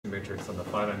matrix on the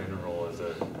finite interval as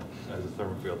a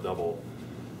thermal field double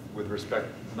with respect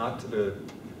not to the,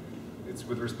 it's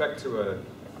with respect to a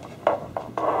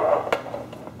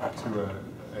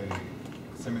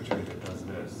symmetry that does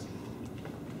this,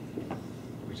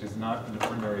 which is not an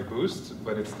ordinary boost,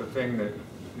 but it's the thing that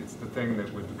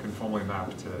would conformally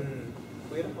map to.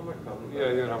 We had a homework problem.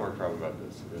 Yeah, you had a homework problem about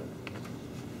this. Yeah.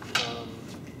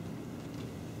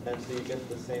 And so you get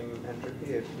the same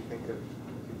entropy if you think of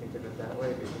it that way.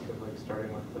 If you think of like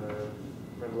starting with the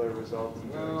regular result.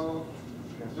 Well,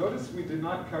 notice we did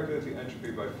not calculate the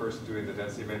entropy by first doing the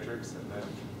density matrix and then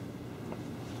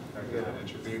calculate the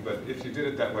entropy. But if you did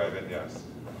it that way, then yes.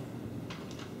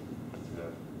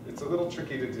 It's a little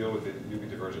tricky to deal with the UV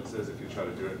divergences if you try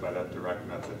to do it by that direct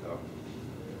method, though.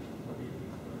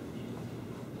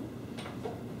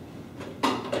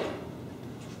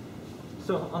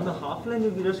 So on the half line,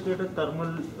 you just get a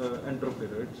thermal entropy,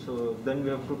 right? So then we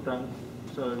have to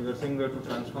so you're saying we have to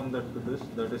transform that to this.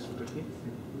 That is tricky.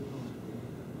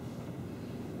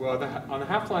 Well, on the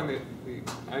half line, the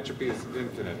entropy is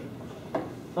infinite.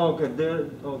 Oh, okay, there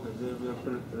we have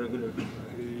to regulate.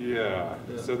 Yeah.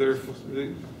 So there's,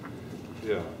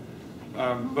 yeah.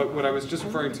 But what I was just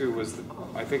referring to was,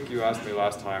 I think you asked me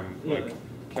last time, like,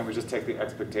 can we just take the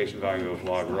expectation value of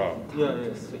log rho? Yeah,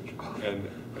 yes. And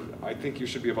I think you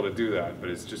should be able to do that, but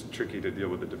it's just tricky to deal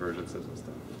with the divergences and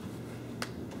stuff.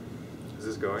 Is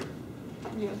this going?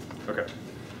 Yes. Okay.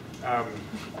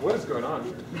 What is going on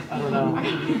here? I don't know.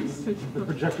 The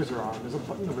projectors are on. There's a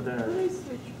button over there. How do I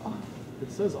switch off?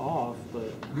 It says off,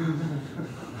 but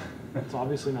it's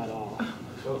obviously not off.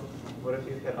 Well, what if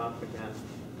you hit off again?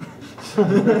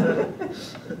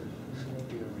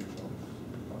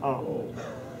 Oh.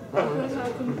 What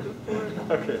happened before?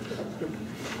 Okay.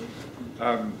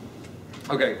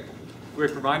 Okay.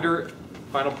 Quick reminder: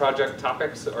 final project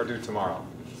topics are due tomorrow.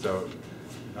 So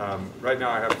right now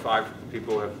I have 5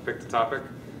 people who have picked a topic.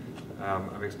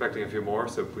 I'm expecting a few more,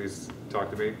 so please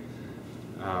talk to me.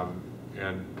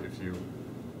 And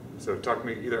so talk to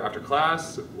me either after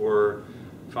class or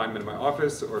find me in my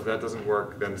office, or if that doesn't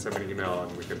work, then send me an email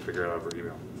and we can figure it out over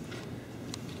email.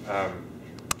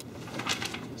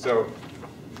 So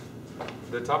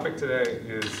the topic today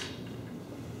is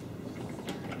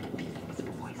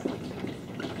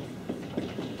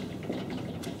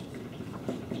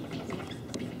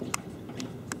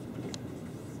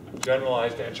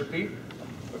generalized entropy.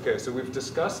 Okay, so we've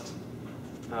discussed.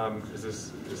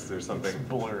 Is there something? It's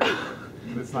blurry.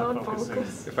 It's not focusing.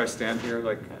 Focus. If I stand here,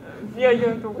 like. Yeah, you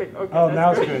have to wait. Okay. Oh,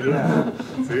 now it's good. Yeah.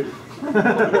 See.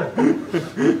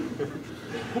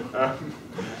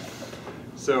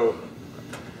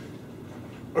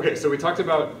 So we talked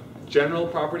about general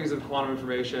properties of quantum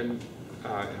information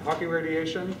and Hawking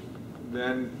radiation.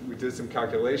 Then we did some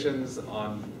calculations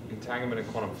on entanglement and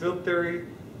quantum field theory.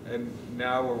 And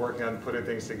now we're working on putting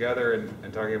things together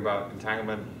and talking about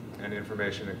entanglement and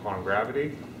information in quantum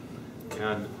gravity.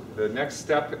 And the next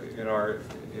step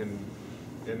in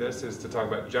this is to talk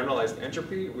about generalized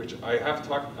entropy, which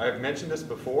I've mentioned this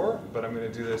before, but I'm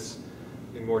going to do this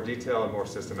in more detail and more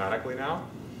systematically now.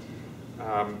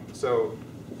 And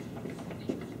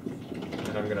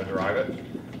I'm going to derive it.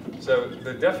 So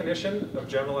the definition of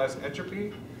generalized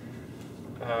entropy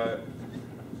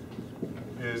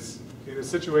is in a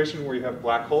situation where you have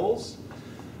black holes.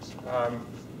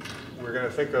 We're going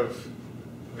to think of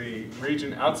the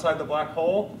region outside the black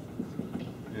hole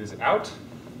is out.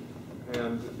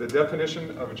 And the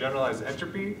definition of generalized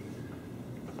entropy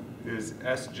is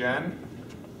Sgen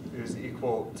is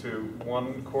equal to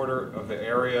 1/4 of the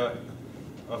area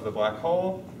of the black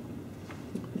hole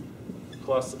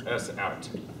plus S out.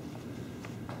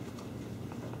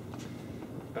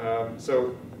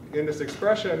 So in this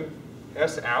expression,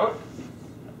 S out,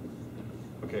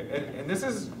 okay, and this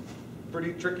is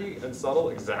pretty tricky and subtle,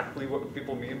 exactly what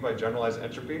people mean by generalized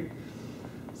entropy.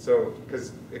 So,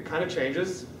 because it kind of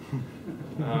changes.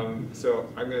 So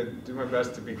I'm going to do my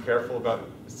best to be careful about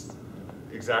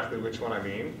exactly which one I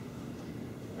mean.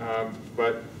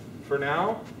 But for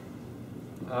now,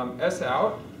 S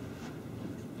out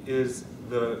is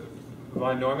the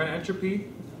von Neumann entropy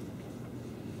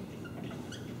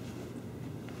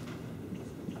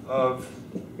of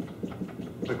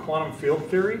the quantum field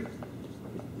theory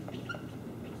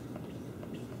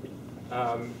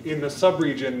in the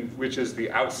subregion, which is the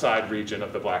outside region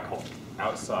of the black hole.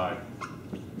 Outside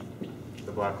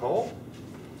the black hole.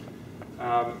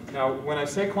 Now, when I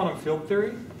say quantum field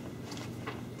theory,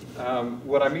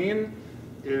 what I mean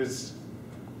is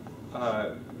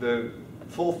the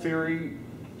full theory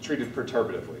treated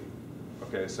perturbatively.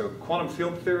 Okay, so quantum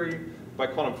field theory by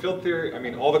quantum field theory, I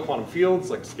mean all the quantum fields,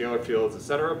 like scalar fields,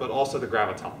 etc., but also the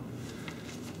graviton.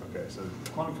 Okay, so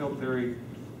quantum field theory,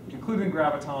 including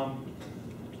graviton,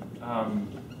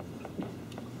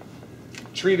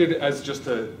 treated as just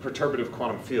a perturbative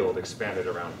quantum field expanded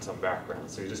around some background.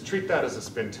 So you just treat that as a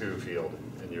spin 2 field,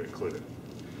 and you include it.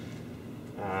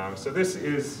 So this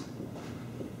is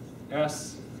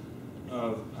S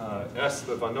of S,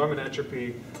 the von Neumann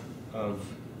entropy of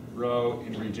rho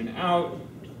in region out.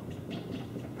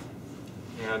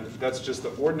 And that's just the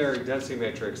ordinary density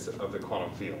matrix of the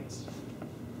quantum fields.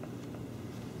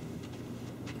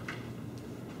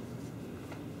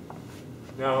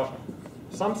 Now,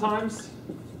 sometimes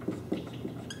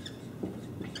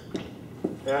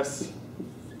S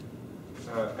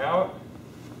out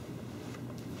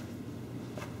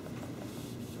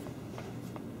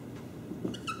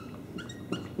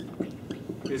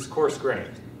is coarse-grained.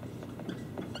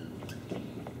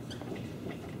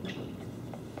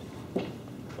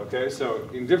 Okay, so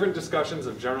in different discussions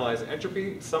of generalized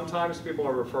entropy, sometimes people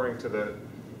are referring to the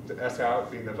S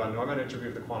out being the von Neumann entropy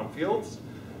of the quantum fields.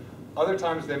 Other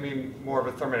times they mean more of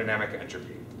a thermodynamic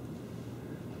entropy.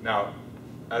 Now,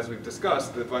 as we've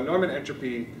discussed, the von Neumann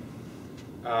entropy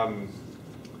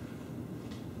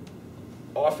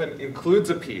often includes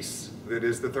a piece that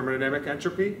is the thermodynamic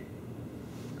entropy,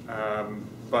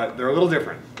 but they're a little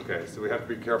different. Okay, so we have to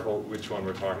be careful which one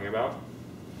we're talking about.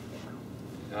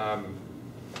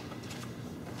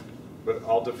 But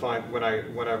I'll define when I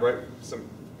write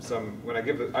I'm going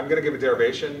to give a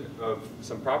derivation of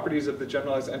some properties of the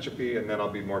generalized entropy, and then I'll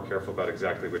be more careful about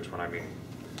exactly which one I mean.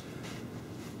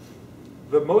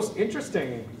 The most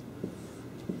interesting,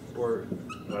 or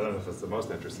I don't know if it's the most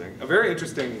interesting, a very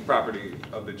interesting property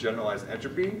of the generalized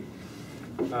entropy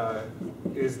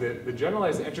is that the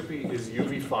generalized entropy is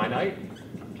UV finite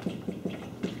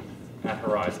at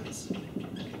horizons.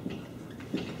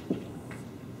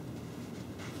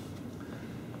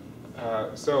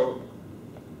 So,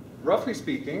 roughly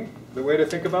speaking, the way to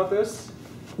think about this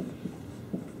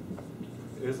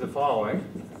is the following.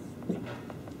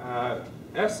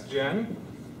 S gen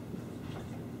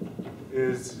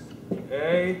is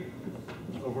A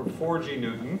over 4g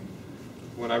Newton.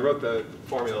 When I wrote the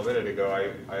formula a minute ago,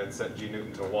 I had set g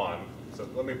Newton to 1. So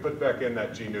let me put back in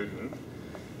that g Newton.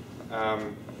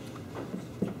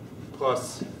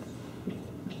 Plus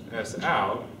S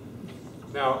out.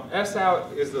 Now, S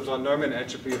out is the von Neumann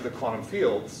entropy of the quantum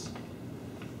fields.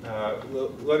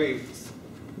 Let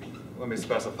me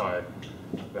specify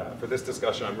that. For this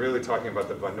discussion, I'm really talking about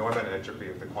the von Neumann entropy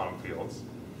of the quantum fields.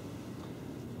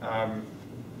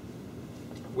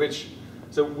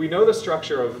 So we know the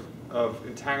structure of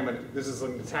entanglement. This is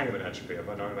an entanglement entropy, a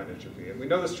von Neumann entropy. And we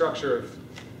know the structure of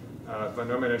von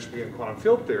Neumann entropy in quantum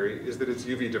field theory is that it's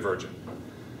UV divergent.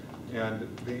 And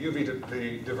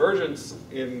the divergence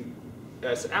in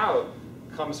S out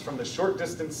comes from the short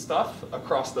distance stuff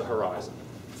across the horizon.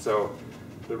 So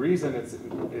the reason it's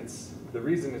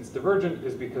divergent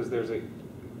is because there's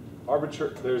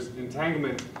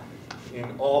entanglement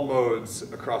in all modes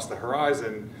across the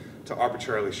horizon to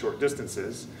arbitrarily short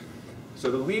distances.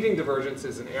 So the leading divergence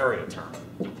is an area term.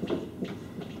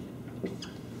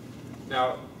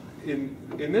 Now, in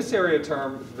this area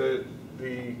term, the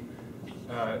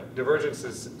divergence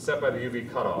is set by the UV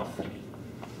cutoff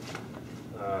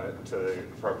to the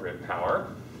appropriate power.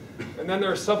 And then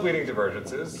there are subleading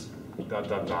divergences, dot,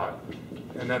 dot, dot,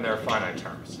 and then there are finite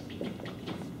terms.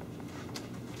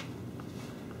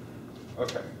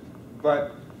 Okay,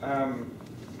 but,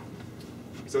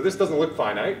 so this doesn't look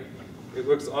finite. It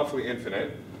looks awfully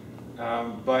infinite.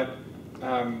 But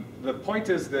the point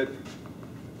is that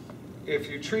if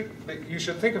you you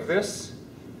should think of this,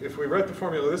 if we wrote the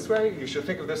formula this way, you should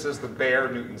think of this as the bare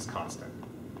Newton's constant.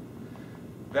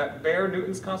 That bare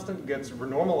Newton's constant gets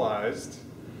renormalized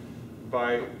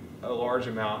by a large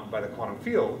amount by the quantum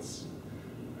fields,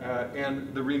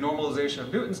 and the renormalization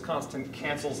of Newton's constant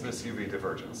cancels this UV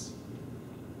divergence.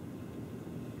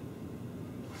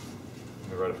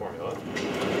 Let me write a formula.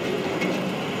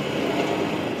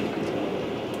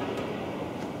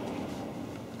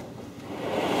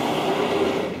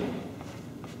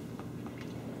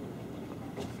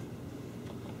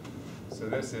 So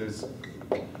this is,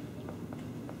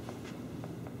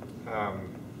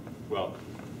 well,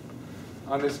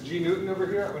 on this g Newton over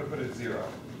here, I'm going to put it 0,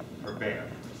 or bare.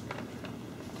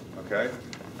 Okay?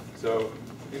 So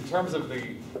in terms of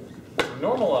the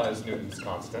renormalized Newton's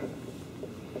constant,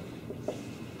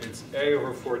 it's a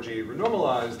over 4g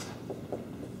renormalized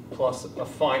plus a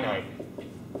finite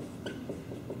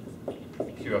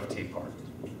QFT part.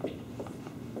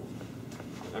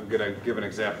 I'm going to give an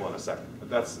example in a second, but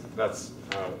that's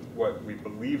what we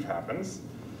believe happens.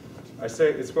 I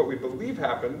say it's what we believe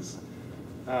happens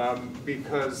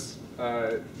because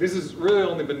this has really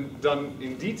only been done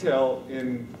in detail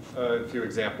in a few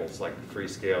examples, like free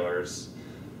scalars.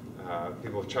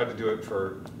 People have tried to do it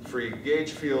for free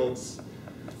gauge fields.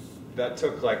 That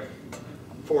took like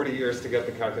 40 years to get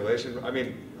the calculation. I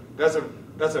mean, that's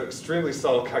an extremely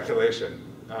subtle calculation,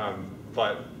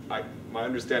 but my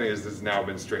understanding is this has now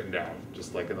been straightened out,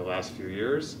 just like in the last few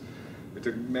years. It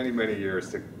took many, many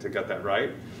years to get that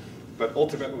right, but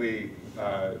ultimately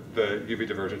the UV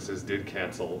divergences did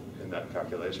cancel in that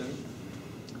calculation.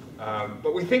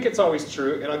 But we think it's always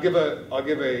true, and I'll give a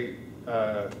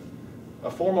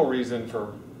formal reason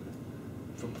for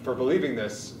believing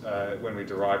this when we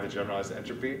derive the generalized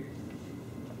entropy.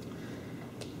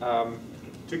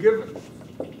 To give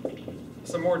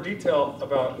some more detail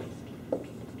about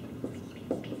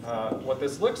what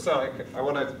this looks like, I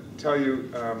want to tell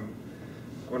you, I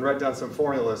want to write down some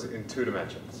formulas in 2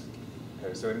 dimensions.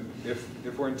 Okay, so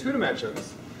if we're in 2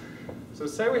 dimensions, so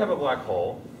say we have a black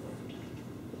hole,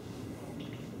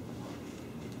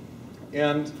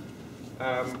 and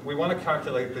we want to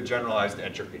calculate the generalized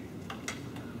entropy.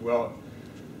 Well,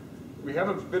 we have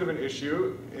a bit of an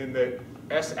issue in that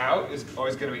S out is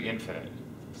always going to be infinite.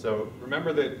 So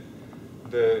remember that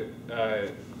the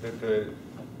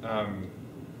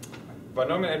von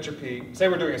Neumann entropy, say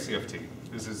we're doing a CFT.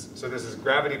 This is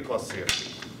gravity plus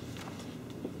CFT.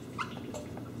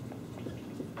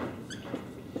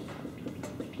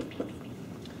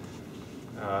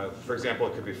 For example,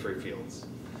 it could be free fields.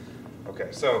 Okay,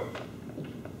 so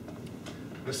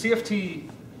the CFT,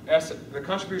 the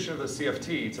contribution of the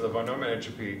CFT to the von Neumann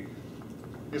entropy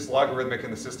is logarithmic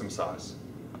in the system size.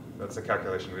 That's the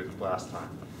calculation we did last time.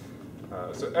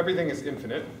 So everything is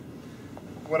infinite.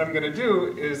 What I'm going to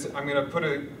do is I'm going to put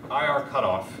an IR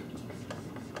cutoff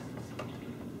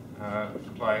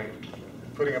by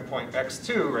putting a point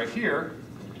x2 right here,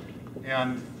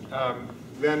 and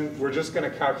then we're just going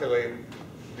to calculate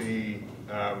the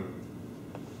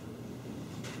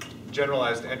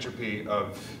generalized entropy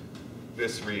of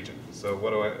this region. So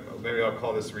maybe I'll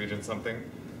call this region something.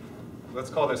 Let's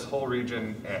call this whole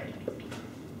region A.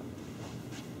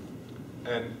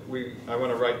 And I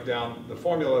want to write down the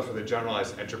formula for the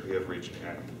generalized entropy of region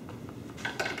A.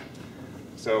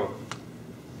 So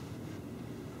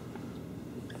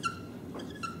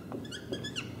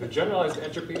the generalized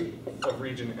entropy of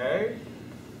region A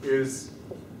is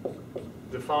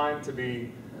defined to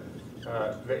be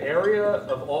the area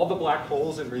of all the black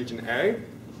holes in region A.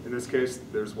 In this case,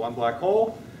 there's one black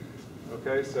hole.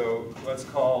 Okay, so let's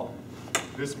call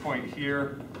this point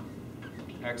here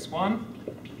x1.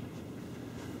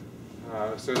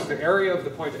 So it's the area of the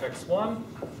point x1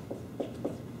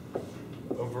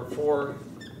 over 4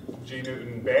 g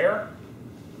Newton bare,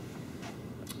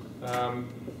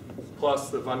 plus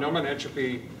the von Neumann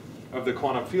entropy of the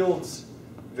quantum fields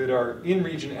that are in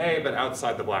region A but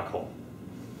outside the black hole.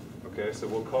 Okay, so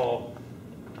we'll call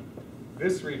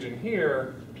this region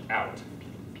here out.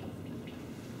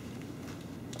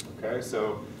 Okay,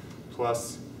 so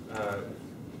plus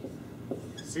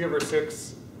c over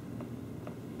 6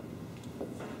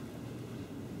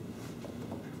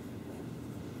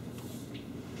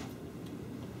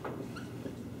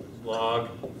 log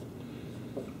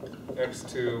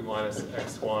x2 minus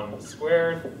x1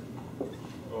 squared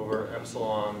over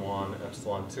epsilon 1,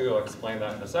 epsilon 2. I'll explain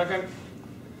that in a second.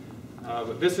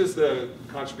 But this is the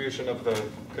contribution of the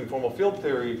conformal field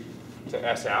theory to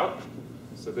S out.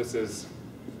 So this is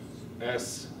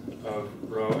S of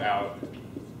rho out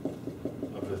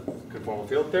of the conformal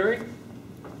field theory.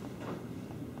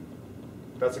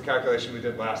 That's a calculation we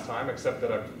did last time, except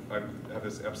that I have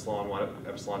this epsilon 1,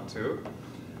 epsilon 2.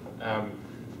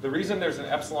 The reason there's an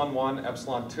epsilon 1,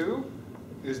 epsilon 2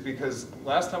 is because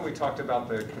last time we talked about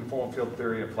the conformal field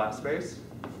theory of flat space.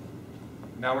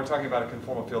 Now we're talking about a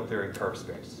conformal field theory in curved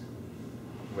space.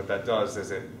 What that does is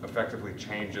it effectively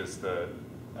changes the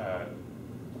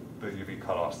UV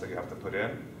cutoffs that you have to put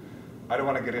in. I don't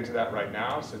want to get into that right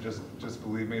now, so just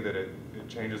believe me that it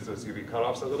changes those UV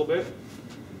cutoffs a little bit.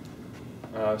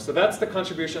 So that's the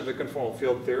contribution of the conformal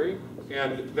field theory,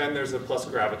 and then there's a plus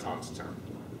gravitons term,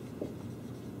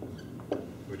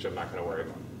 which I'm not going to worry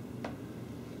about.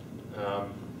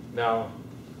 Now,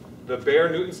 the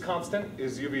Bayer-Newton's constant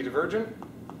is UV divergent,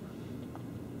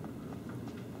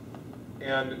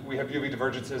 and we have UV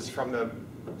divergences from the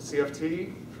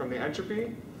CFT, from the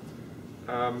entropy.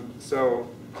 So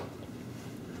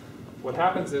what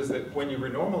happens is that when you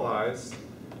renormalize,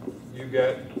 you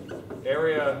get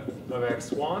area of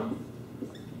x1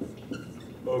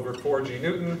 over 4g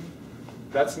Newton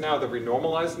That's now the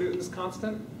renormalized Newton's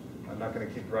constant. I'm not going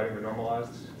to keep writing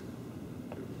renormalized.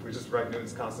 If we just write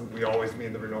Newton's constant, we always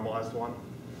mean the renormalized one.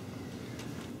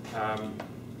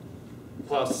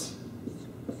 Plus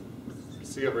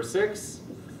c over 6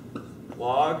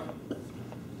 log.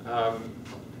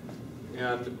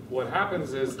 And what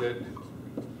happens is that,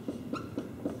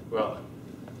 well,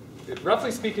 it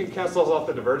roughly speaking cancels off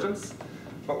the divergence,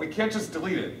 but we can't just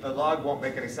delete it. The log won't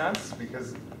make any sense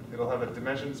because it'll have a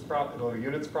dimensions problem, it'll have a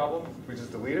units problem if we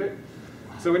just delete it.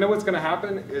 So we know what's going to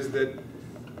happen is that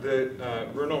the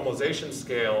renormalization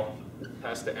scale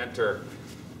has to enter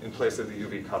in place of the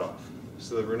UV cutoff.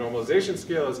 So the renormalization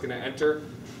scale is going to enter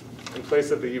in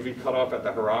place of the UV cutoff at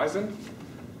the horizon.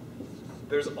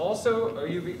 There's also a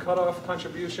UV cutoff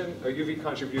contribution, a UV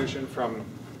contribution from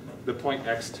the point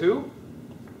x2.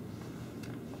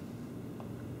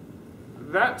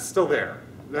 That's still there.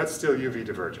 That's still UV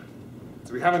divergent.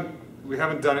 So we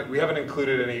haven't done it. We haven't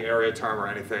included any area term or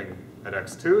anything at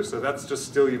x2. So that's just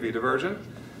still UV divergent.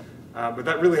 But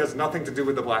that really has nothing to do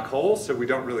with the black hole. So we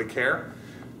don't really care.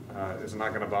 It's not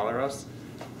going to bother us.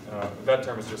 That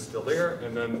term is just still there.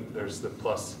 And then there's the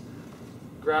plus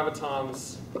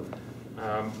gravitons.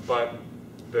 But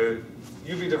the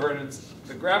UV divergence,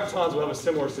 the gravitons will have a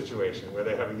similar situation where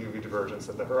they have a UV divergence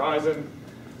at the horizon.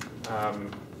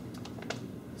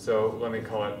 So let me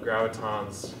call it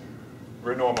gravitons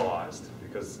renormalized,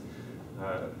 because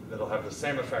it'll have the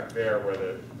same effect there where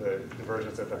the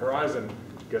divergence at the horizon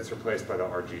gets replaced by the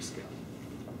RG scale.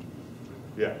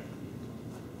 Yeah?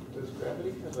 Does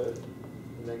gravity have a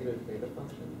negative beta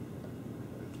function?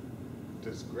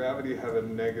 Does gravity have a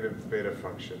negative beta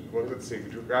function? Well, let's see.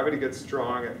 Gravity gets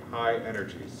strong at high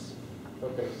energies.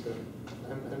 Okay, so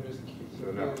I'm just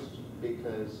confused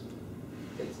because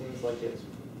it seems like it's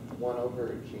 1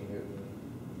 over G Newton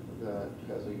that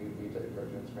has a UV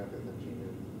divergence rather than G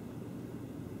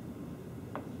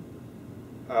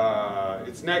Newton.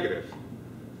 It's negative.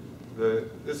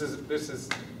 This is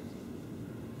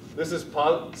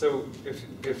so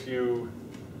if you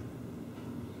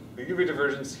the UV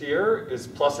divergence here is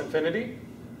plus infinity,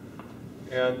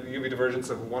 and the UV divergence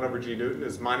of 1 over G Newton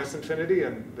is minus infinity,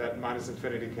 and that minus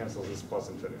infinity cancels this plus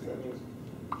infinity. So that means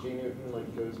G Newton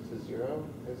like goes to 0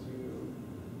 as you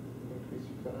increase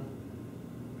your cutoff?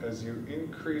 As you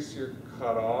increase your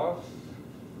cutoff,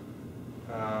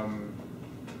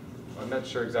 I'm not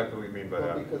sure exactly what you mean by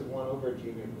Well, that. because 1 over G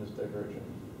Newton is divergent.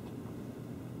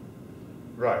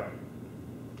 Right.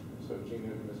 So G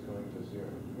Newton is going to 0.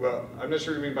 Well, I'm not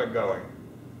sure what you mean by going.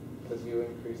 Because you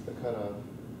increase the cutoff.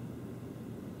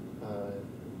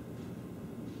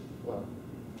 Well,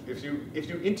 If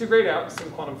you integrate out some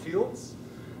quantum fields,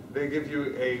 they give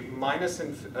you a minus.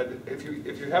 If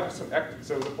you have some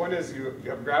so the point is you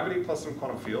have gravity plus some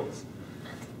quantum fields.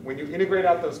 When you integrate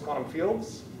out those quantum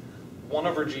fields, 1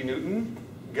 over G Newton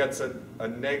gets a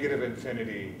negative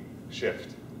infinity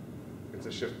shift. It's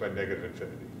a shift by negative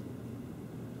infinity.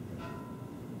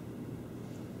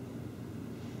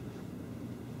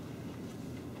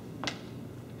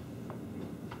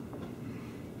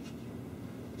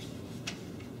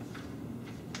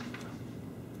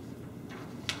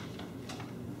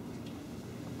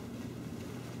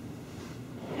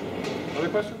 Other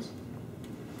questions?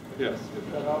 Yes. You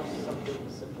cut off something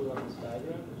simple on this diagram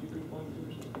that you could point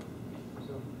to.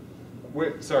 So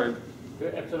Wait, sorry.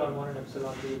 the epsilon 1 and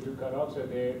epsilon 2 are two cutoffs, are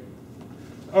they?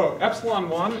 Oh, epsilon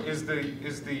 1 is the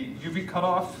UV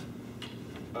cutoff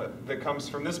that comes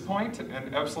from this point,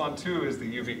 and epsilon 2 is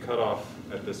the UV cutoff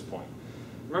at this point.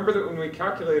 Remember that when we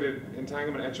calculated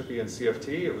entanglement entropy in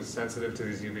CFT, it was sensitive to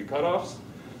these UV cutoffs.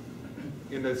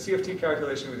 In the CFT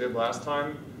calculation we did last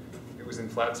time, it was in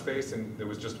flat space and there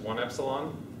was just 1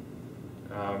 epsilon.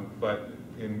 But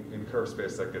in curved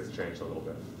space, that gets changed a little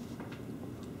bit.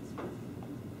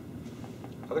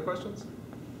 Other questions?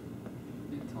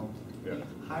 Tom, Yeah. in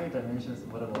higher dimensions,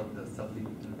 what about the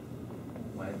subleading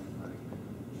wide?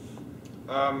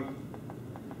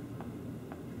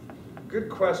 Good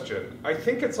question. I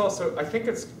think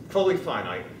it's fully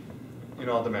finite in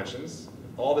all dimensions.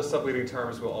 All the subleading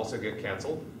terms will also get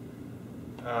canceled.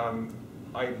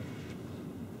 I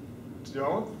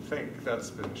don't think that's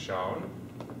been shown,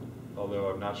 although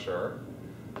I'm not sure.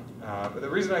 But the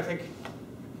reason I think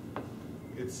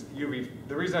it's UV,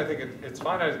 the reason I think it's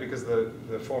finite is because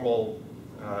the formal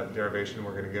derivation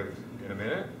we're going to give in a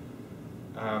minute.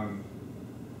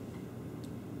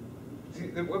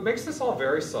 What makes this all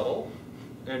very subtle,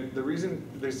 and the reason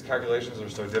these calculations are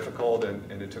so difficult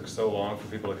and it took so long for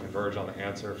people to converge on the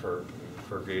answer for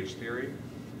gauge theory,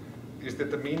 is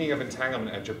that the meaning of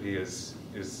entanglement entropy is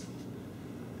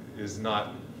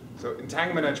not, so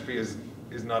entanglement entropy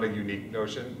is not a unique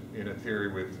notion in a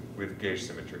theory with gauge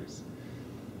symmetries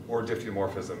or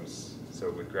diffeomorphisms,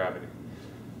 so with gravity.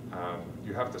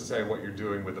 You have to say what you're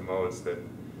doing with the modes that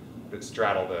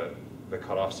straddle the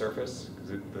cutoff surface,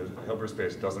 because the Hilbert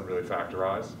space doesn't really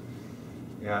factorize.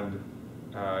 And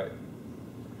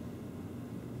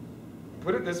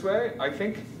put it this way, I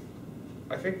think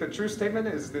the true statement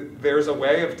is that there's a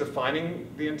way of defining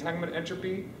the entanglement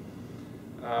entropy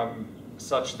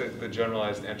such that the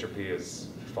generalized entropy is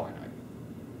finite.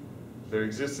 There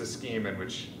exists a scheme in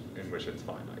which it's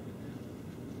finite.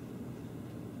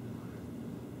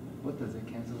 What does it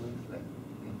cancel with, like,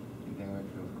 entanglement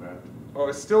of gravity? Oh,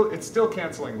 it's still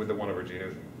canceling with the 1 over G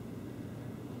Newton.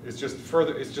 It's just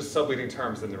subleading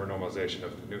terms in the renormalization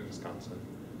of Newton's constant.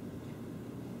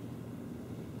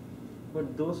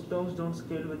 But those terms don't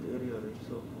scale with area, right?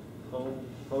 So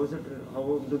how is it?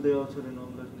 How do they also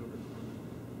renormalize to it?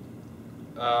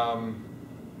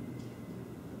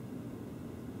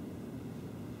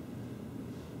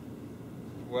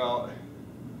 Well,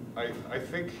 I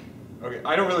think, okay,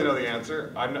 I don't really know the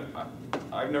answer. I'm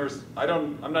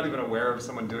not even aware of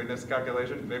someone doing this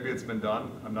calculation. Maybe it's been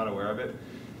done. I'm not aware of it.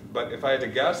 But if I had to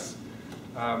guess,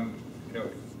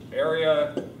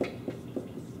 area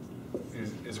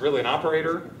is really an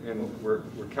operator, and we're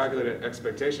calculating an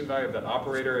expectation value of that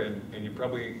operator, and you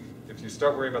probably, if you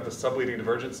start worrying about the subleading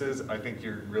divergences, I think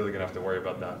you're really gonna have to worry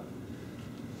about that.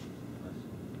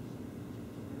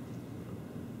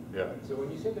 Yeah. So when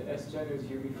you say the S-gen is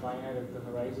usually finite at the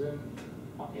horizon,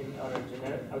 on a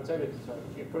generic, outside of, sorry,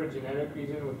 for a generic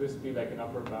region, would this be like an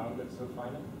upper bound that's still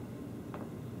finite?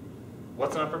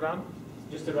 What's an upper bound?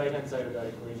 Just the right-hand side of that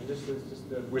equation, just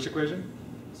the... Which equation?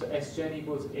 So S-gen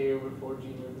equals A over 4G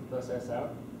Newton plus S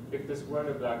out. If this weren't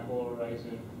a black hole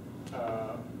horizon,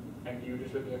 and you were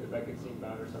just looking at the Beckett-Stein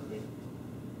bound or something,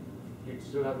 you'd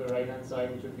still have the right-hand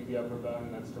side, which would be the upper bound,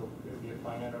 and that's still, it would be a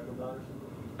finite upper bound or something?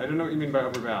 I don't know what you mean by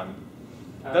upper bound.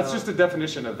 That's just a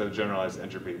definition of the generalized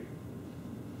entropy.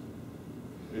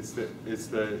 It's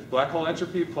the black hole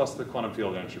entropy plus the quantum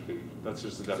field entropy. That's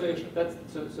just a definition.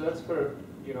 So that's for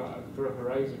for a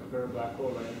horizon, for a black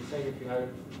hole, right? I'm saying if you had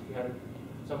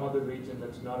some other region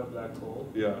that's not a black hole,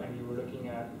 Yeah. and you were looking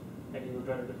at and you were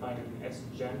trying to define an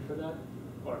S-gen for that,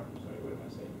 or sorry, what am I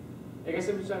saying? I guess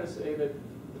I'm just trying to say that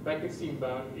the Beckett-Stein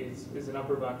bound is an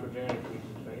upper bound for generic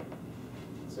regions, right?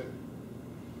 So.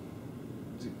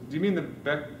 Do you mean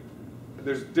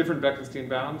there's different Beckett-Stein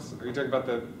bounds? Are you talking about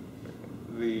the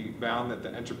bound that the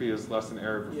entropy is less than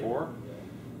area over 4?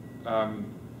 Yeah.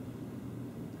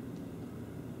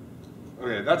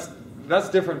 Okay, that's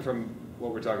different from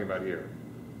what we're talking about here.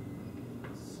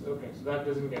 Okay, so that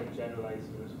doesn't get generalized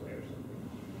in this way or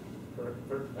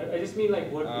something. I just mean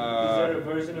like, what is there a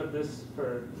version of this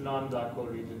for non-black hole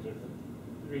regions or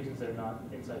regions that are not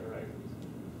inside horizons?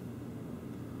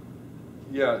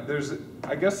 Yeah,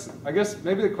 I guess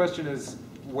maybe the question is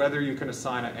whether you can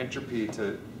assign an entropy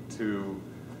to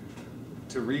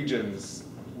regions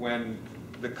when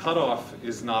the cutoff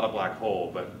is not a black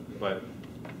hole, but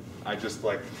I just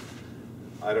I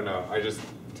don't know, I just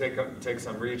take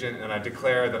some region and I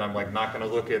declare that I'm like not going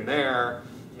to look in there.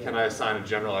 Yeah. Can I assign a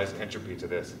generalized entropy to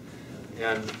this?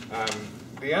 And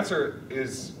the answer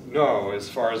is no, as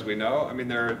far as we know. I mean,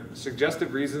 there are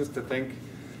suggestive reasons to think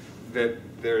that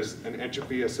there's an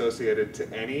entropy associated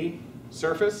to any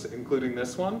surface, including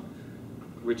this one,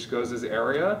 which goes as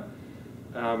area.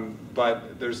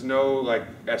 But there's no like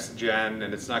S-gen,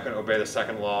 and it's not going to obey the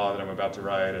second law that I'm about to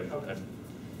write. And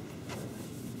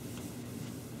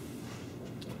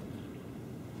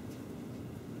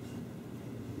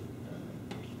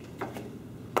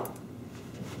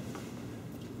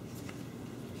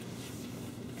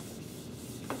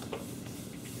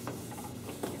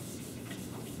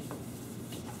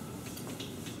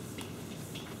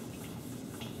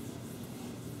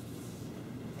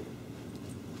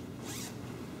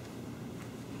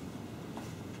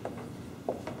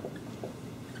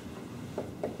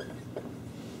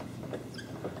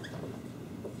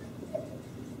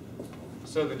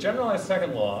so the generalized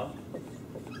second law,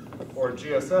 or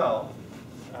GSL,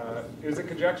 is a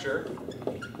conjecture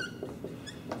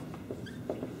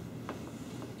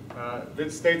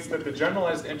that states that the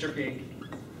generalized entropy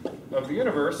of the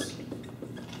universe,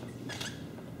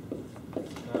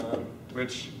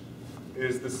 which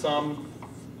is the sum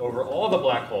over all the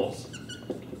black holes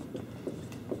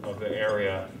of the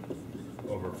area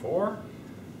over 4,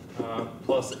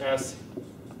 plus S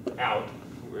out,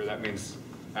 where that means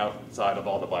outside of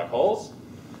all the black holes,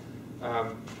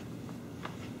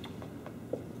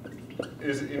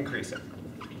 is increasing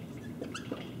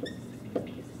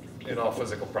in all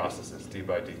physical processes, d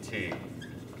by dt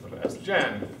of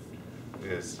Sgen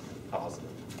is positive.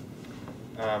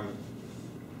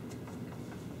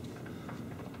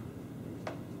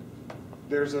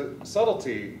 There's a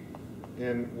subtlety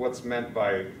in what's meant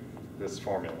by this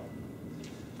formula.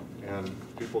 And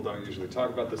people don't usually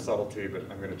talk about the subtlety, but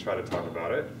I'm going to try to talk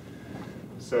about it.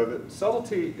 So the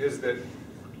subtlety is that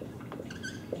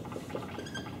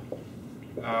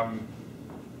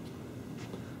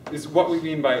is what we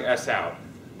mean by S out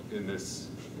in this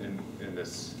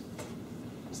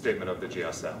statement of the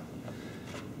GSL.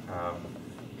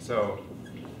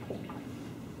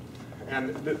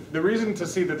 And the reason to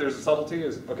see that there's a subtlety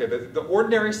is, okay, the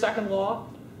ordinary second law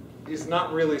is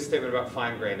not really a statement about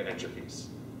fine-grained entropies.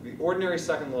 The ordinary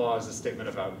second law is a statement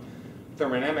about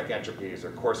thermodynamic entropies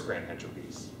or coarse-grained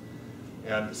entropies.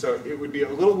 And so it would be a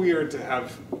little weird to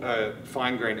have a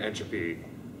fine-grained entropy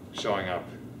showing up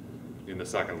in the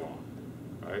second law,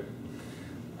 right?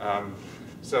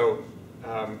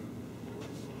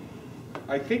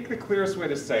 I think the clearest way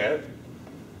to say it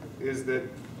is that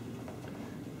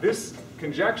this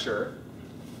conjecture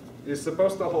is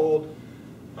supposed to hold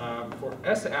for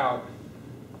S out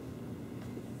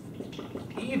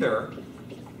either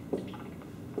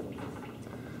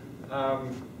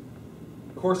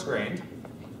coarse-grained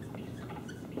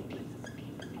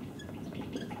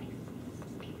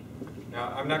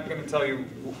Now, I'm not going to tell you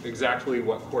exactly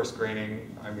what coarse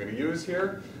graining I'm going to use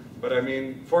here, but I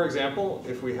mean, for example,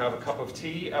 if we have a cup of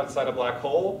tea outside a black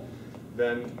hole,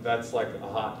 then that's like a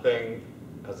hot thing,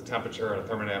 has a temperature and a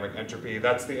thermodynamic entropy.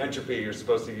 That's the entropy you're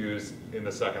supposed to use in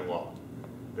the second law,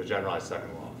 the generalized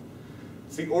second law.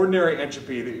 It's the ordinary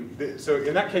entropy. So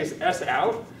in that case, S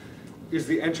out is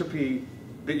the entropy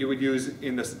that you would use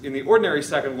in the ordinary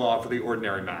second law for the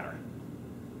ordinary matter.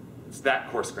 It's that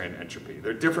coarse-grained entropy.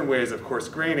 There are different ways of coarse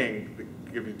graining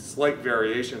that give you slight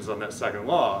variations on that second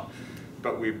law,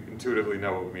 but we intuitively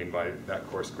know what we mean by that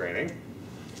coarse graining.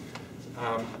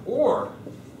 Or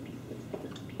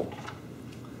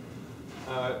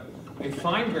a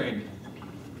fine-grained,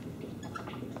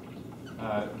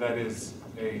 that is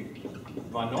a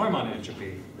von Neumann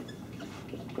entropy,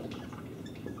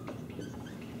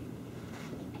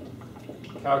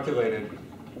 calculated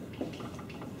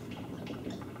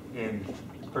in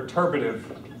perturbative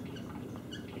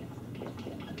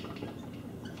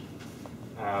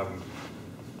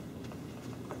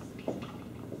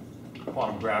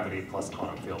quantum gravity plus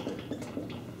quantum field.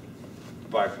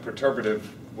 By perturbative,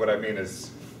 what I mean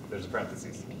is, there's a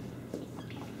parentheses.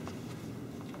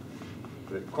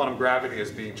 The quantum gravity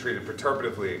is being treated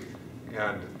perturbatively,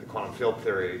 and the quantum field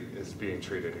theory is being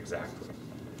treated exactly.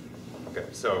 Okay,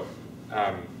 so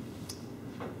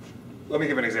let me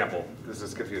give an example. This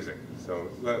is confusing. So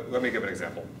let me give an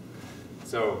example.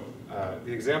 So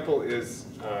the example is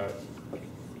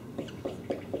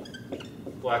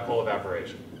black hole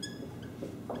evaporation.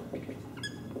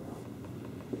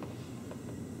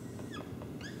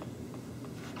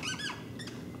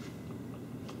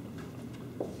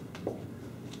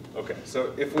 Okay,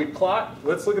 so if we plot,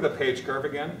 let's look at the page curve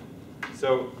again.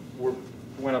 So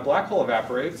when a black hole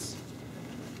evaporates,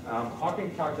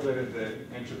 Hawking calculated the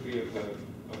entropy of the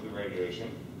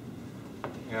radiation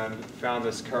and found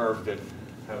this curve that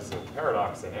has a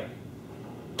paradox in it.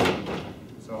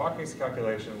 So Hawking's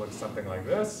calculation looks something like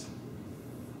this.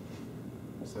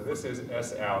 So this is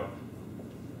S out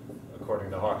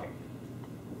according to Hawking.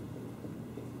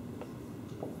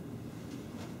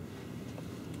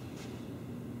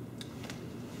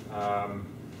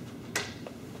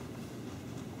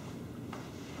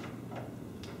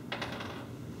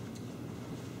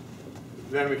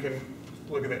 Then we can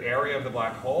look at the area of the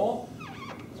black hole.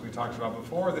 As we talked about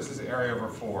before, this is area over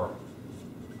 4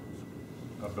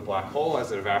 of the black hole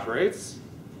as it evaporates.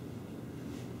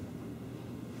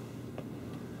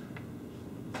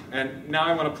 And now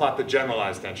I want to plot the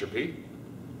generalized entropy.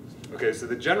 Okay, so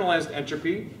the generalized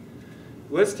entropy,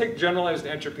 let's take generalized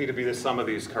entropy to be the sum of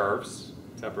these curves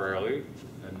temporarily,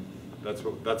 and that's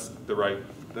the right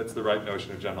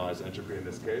notion of generalized entropy in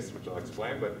this case, which I'll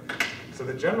explain. But so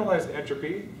the generalized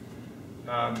entropy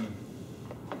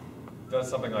does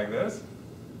something like this,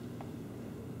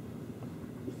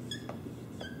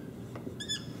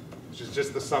 which is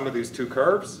just the sum of these two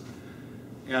curves.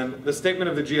 And the statement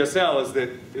of the GSL is that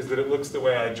it looks the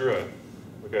way I drew it.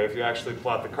 Okay, if you actually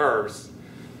plot the curves,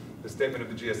 the statement of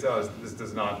the GSL is this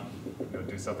does not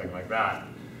do something like that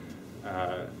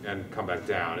and come back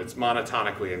down. It's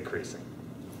monotonically increasing.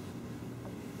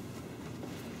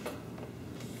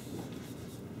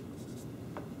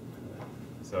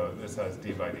 So this has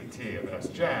d by dt of S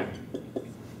gen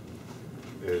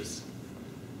is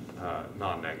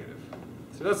non-negative.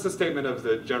 It's So that's the statement of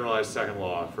the generalized second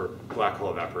law for black hole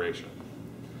evaporation.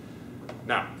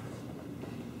 Now,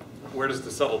 where does the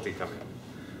subtlety come in?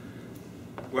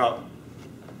 Well,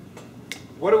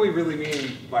 what do we really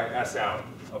mean by S out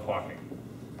of Hawking?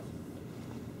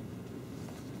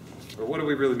 Or what do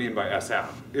we really mean by S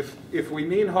out? If we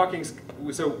mean Hawking's,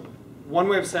 so one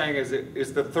way of saying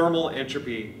is the thermal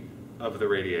entropy of the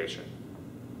radiation.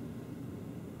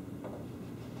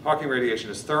 Hawking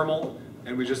radiation is thermal,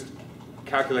 and we just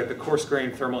calculate the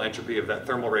coarse-grained thermal entropy of that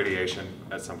thermal radiation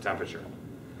at some temperature.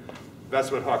 That's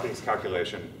what Hawking's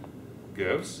calculation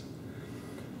gives.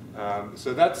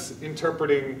 So that's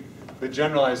interpreting the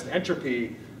generalized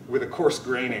entropy with a coarse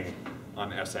graining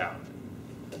on S out.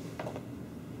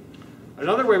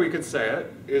 Another way we could say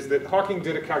it is that Hawking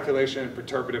did a calculation in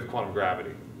perturbative quantum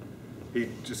gravity. He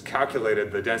just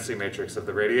calculated the density matrix of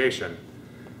the radiation.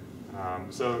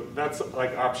 So that's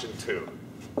like option 2.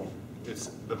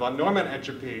 It's the von Neumann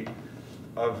entropy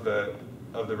of the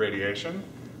radiation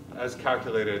as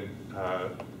calculated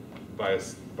by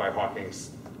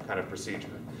Hawking's kind of procedure.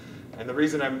 And the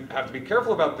reason I have to be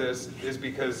careful about this is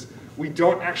because we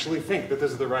don't actually think that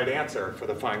this is the right answer for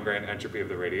the fine-grained entropy of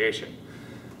the radiation.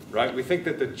 Right? We think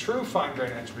that the true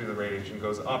fine-grained entropy of the radiation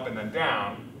goes up and then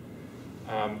down.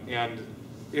 And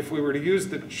if we were to use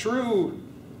the true,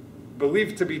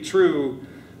 believed to be true,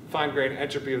 fine-grained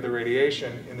entropy of the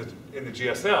radiation in the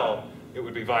GSL, it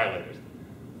would be violated.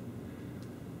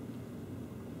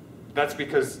 That's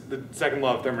because the second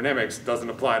law of thermodynamics doesn't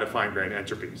apply to fine-grained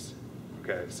entropies.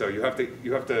 Okay, so you have to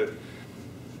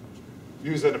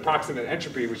use an approximate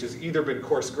entropy which has either been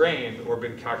coarse-grained or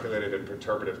been calculated in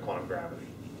perturbative quantum gravity.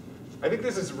 I think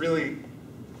this is really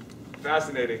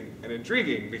fascinating and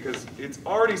intriguing because it's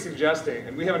already suggesting,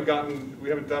 and we haven't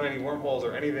done any wormholes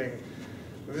or anything.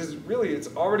 This is really, it's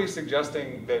already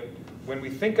suggesting that when we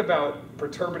think about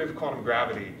perturbative quantum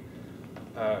gravity,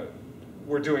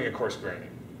 we're doing a coarse graining.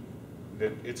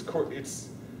 That it's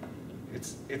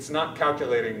not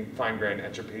calculating fine-grained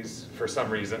entropies for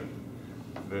some reason,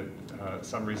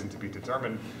 some reason to be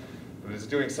determined, but it's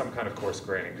doing some kind of coarse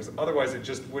graining because otherwise it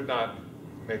just would not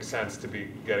make sense to be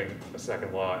getting a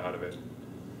second law out of it.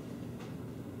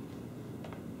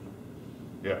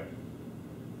 Yeah.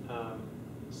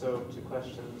 So 2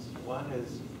 questions. One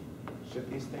is, should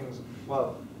these things,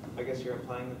 well, I guess you're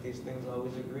implying that these things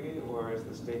always agree, or is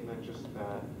the statement just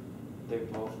that they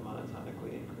both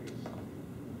monotonically increase?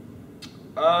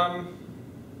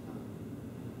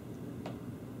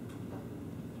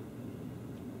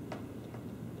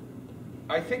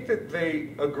 I think that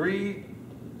they agree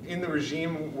in the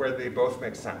regime where they both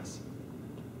make sense.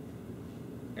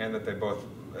 And that they both,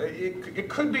 it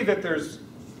could be that there's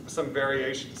some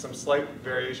variation, some slight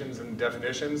variations in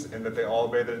definitions and that they all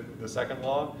obey the second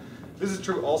law. This is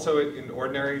true also in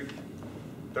ordinary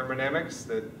thermodynamics,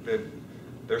 that there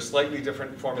are slightly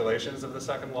different formulations of the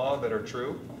second law that are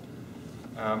true.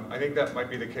 I think that might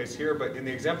be the case here, but in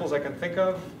the examples I can think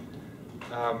of,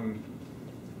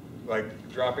 like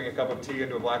dropping a cup of tea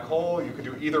into a black hole, you could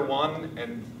do either one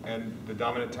and the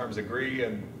dominant terms agree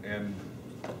and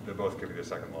they both give you the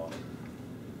second law.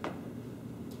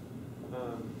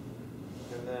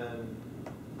 And then,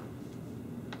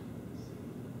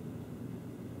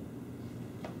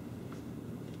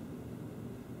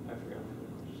 I forgot my other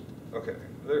question. Okay,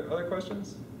 are there other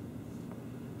questions?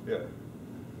 Yeah.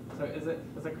 So is it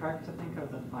correct to think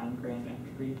of the fine-grained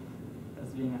entropy as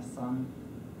being a sum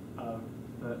of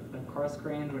the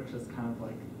coarse-grained, which is kind of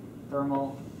like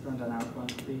thermal turned on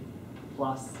output entropy,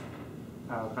 plus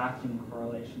vacuum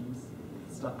correlations,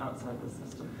 stuff outside the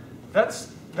system?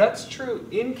 That's true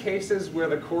in cases where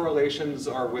the correlations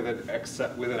are with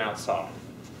an outside.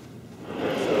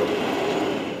 So,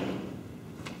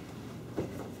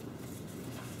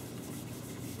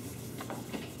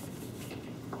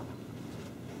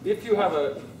 if you have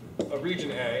a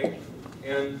region A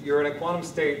and you're in a quantum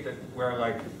state where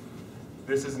like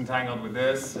this is entangled with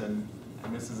this and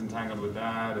this is entangled with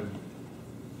that, and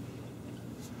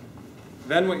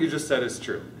then what you just said is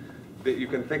true. That you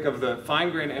can think of the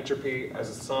fine-grained entropy as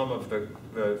a sum of the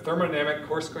thermodynamic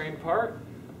coarse-grained part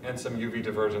and some UV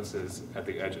divergences at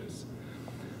the edges.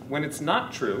 When it's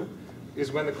not true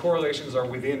is when the correlations are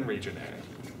within region A.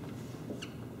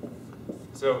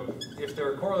 So if there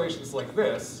are correlations like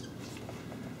this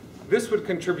would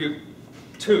contribute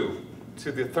 2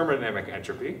 to the thermodynamic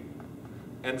entropy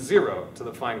and 0 to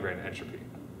the fine-grained entropy.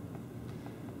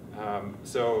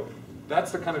 So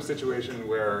that's the kind of situation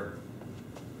where,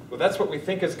 well, that's what we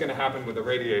think is going to happen with the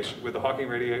radiation, with the Hawking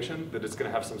radiation, that it's going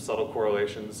to have some subtle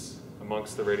correlations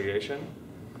amongst the radiation.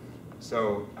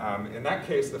 So in that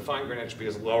case, the fine-grained entropy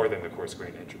is lower than the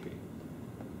coarse-grained entropy.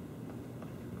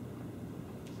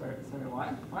 sorry,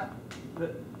 what?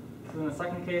 So in the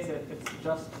second case, it's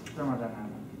just thermodynamic.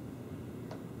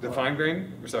 The fine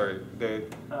grain, sorry,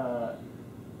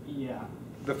 Yeah.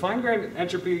 the fine grain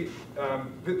entropy,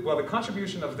 well, the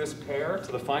contribution of this pair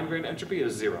to the fine grain entropy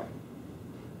is 0.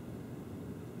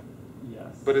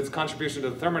 Yes. But its contribution to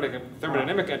the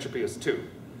thermodynamic entropy is 2.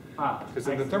 Because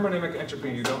in the thermodynamic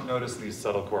entropy, you don't notice these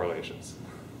subtle correlations.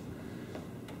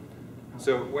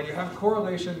 So when you have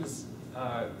correlations,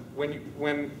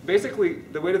 when basically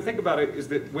the way to think about it is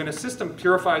that when a system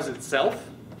purifies itself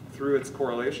through its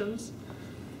correlations,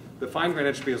 the fine grain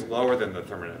entropy is lower than the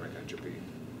thermodynamic entropy.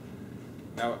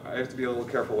 Now, I have to be a little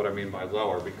careful what I mean by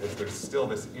lower, because there's still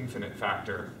this infinite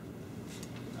factor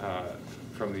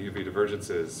from the UV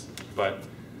divergences. But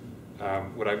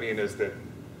what I mean is that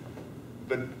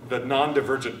the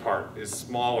non-divergent part is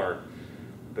smaller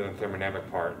than the thermodynamic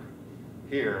part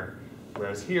here,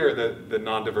 whereas here the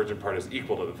non-divergent part is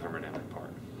equal to the thermodynamic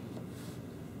part.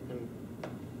 And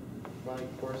by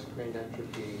coarse-grained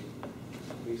entropy,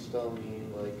 we still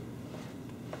mean like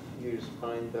you just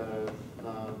find the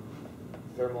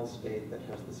thermal state that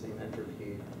has the same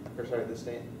entropy, or sorry, the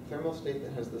thermal state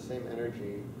that has the same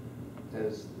energy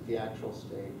as the actual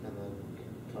state, and then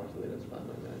calculate its final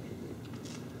entropy.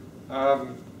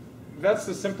 That's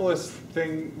the simplest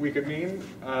thing we could mean.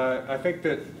 I think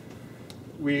that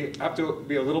we have to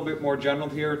be a little bit more general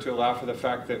here to allow for the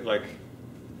fact that, like,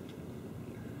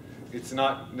 it's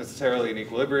not necessarily an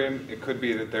equilibrium. It could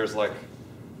be that there's like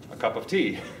a cup of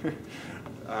tea.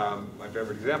 My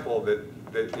favorite example, that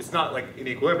it's not like in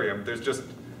equilibrium. There's just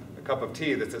a cup of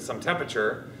tea that's at some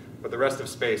temperature, but the rest of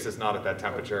space is not at that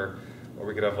temperature. Or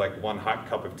we could have like one hot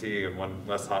cup of tea and one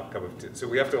less hot cup of tea. So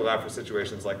we have to allow for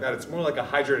situations like that. It's more like a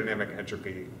hydrodynamic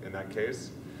entropy in that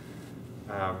case.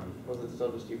 Was it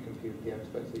still just you compute the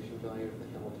expectation value of the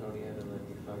Hamiltonian and then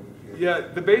you find your... Yeah,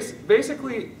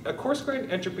 basically a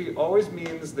coarse-grained entropy always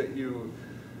means that you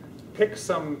pick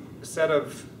some set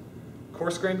of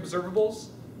coarse-grained observables,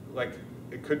 like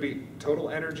it could be total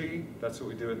energy, that's what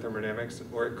we do in thermodynamics,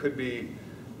 or it could be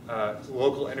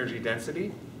local energy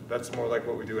density. That's more like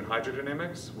what we do in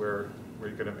hydrodynamics, where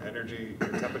you can have energy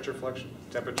and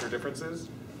temperature differences.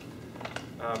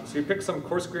 So you pick some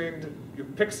coarse-grained, you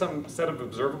pick some set of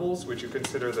observables, which you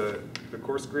consider the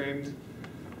coarse-grained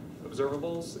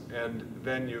observables, and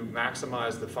then you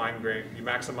maximize the fine-grained,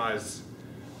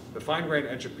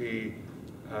 entropy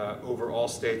over all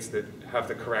states that have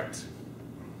the correct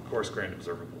coarse-grained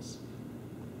observables.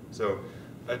 So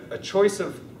a choice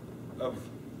of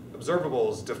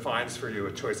observables defines for you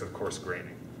a choice of coarse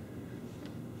graining.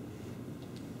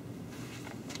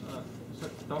 So,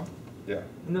 Tom? Yeah.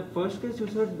 In the first case, you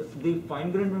said the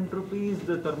fine-grained entropy is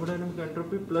the thermodynamic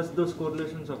entropy plus those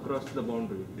correlations across the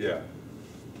boundary. Yeah.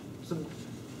 So,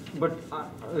 but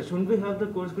shouldn't we have the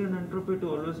coarse-grained entropy to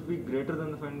always be greater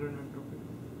than the fine-grained entropy?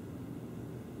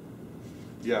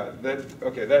 Yeah.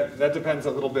 That depends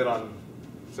a little bit on.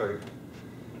 Sorry.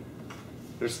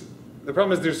 The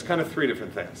problem is there's kind of 3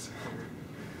 different things.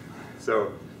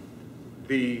 So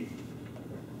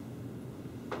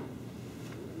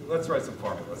let's write some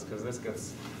formulas, because this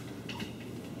gets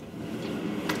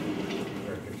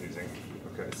very confusing.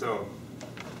 Okay, so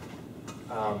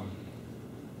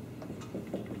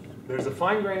there's a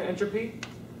fine-grained entropy,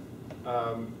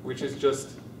 which is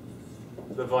just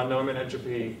the von Neumann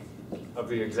entropy of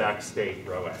the exact state,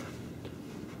 rho A.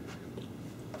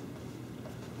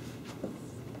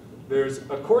 There's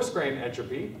a coarse-grained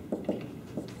entropy,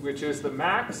 which is the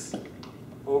max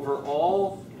over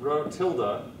all rho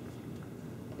tilde,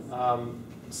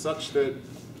 such that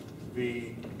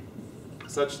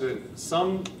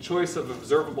some choice of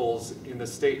observables in the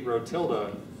state rho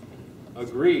tilde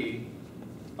agree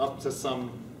up to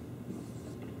some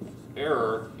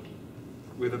error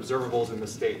with observables in the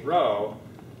state rho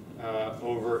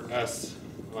over S.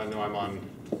 Well, I know I'm on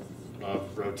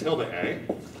rho tilde A.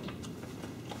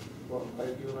 Well, why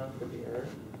did you allow for the error?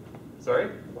 Sorry?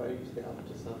 Why did you say up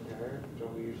to some error?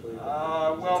 Don't we usually...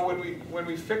 Well, when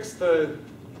we fix the...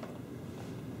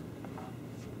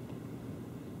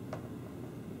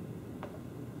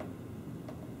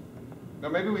 No,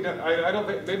 maybe we don't. I don't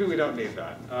think. Maybe we don't need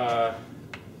that.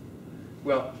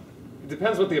 Well, it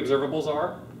depends what the observables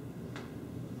are,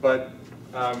 but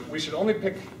we should only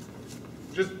pick.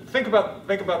 Just think about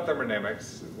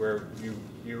thermodynamics, where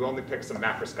you only pick some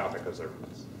macroscopic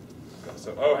observables.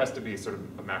 So O has to be sort of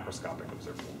a macroscopic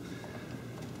observable.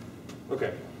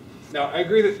 Okay. Now I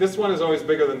agree that this one is always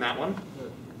bigger than that one,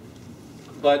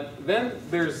 but then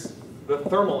there's the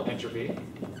thermal entropy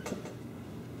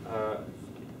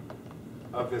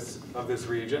of this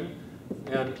region,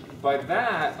 And by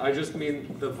that, I just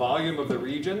mean the volume of the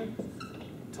region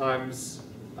times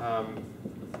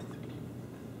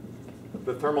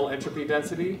the thermal entropy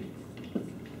density,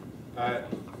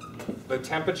 the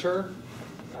temperature,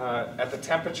 at the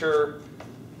temperature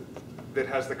that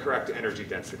has the correct energy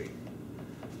density.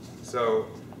 So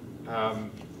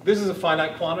this is a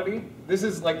finite quantity. This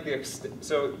is like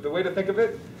so the way to think of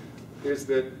it is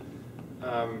that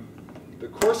the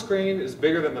coarse grained is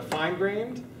bigger than the fine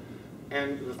grained,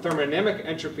 and the thermodynamic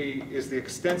entropy is the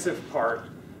extensive part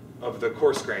of the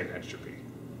coarse grained entropy.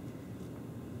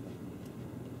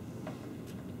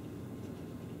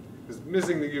 It's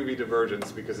missing the UV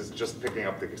divergence because it's just picking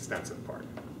up the extensive part.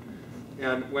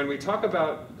 And when we talk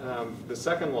about the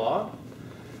second law,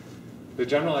 the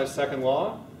generalized second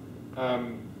law,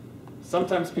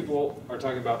 sometimes people are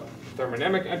talking about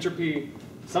thermodynamic entropy,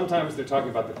 sometimes they're talking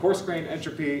about the coarse grained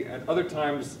entropy, and other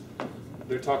times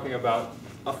they're talking about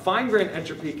a fine grained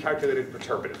entropy calculated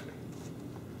perturbatively.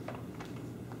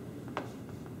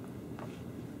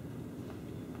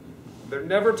 They're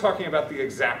never talking about the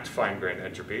exact fine grained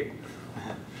entropy,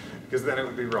 because then it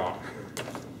would be wrong.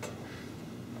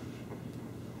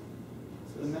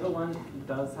 So the middle one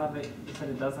does have you said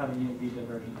it does have a UV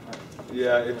divergent part.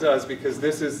 Yeah, it does, because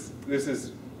this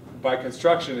is by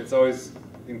construction, it's always,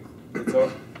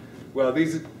 well,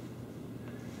 this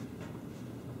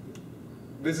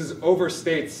is over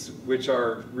states which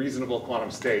are reasonable quantum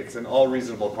states, and all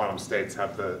reasonable quantum states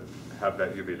have that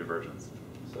UV divergence.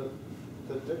 So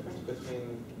the difference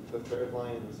between the third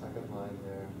line and the second line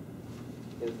there,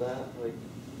 is that like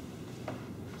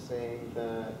saying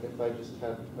that if I just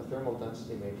had a thermal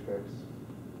density matrix,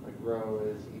 like rho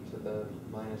is e to the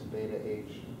minus beta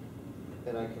h,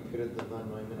 and I computed the von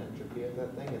Neumann entropy of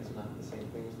that thing, it's not the same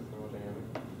thing as the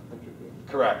thermodynamic entropy?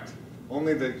 Correct.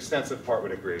 Only the extensive part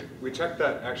would agree. We checked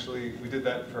that, actually, we did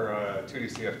that for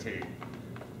 2D CFT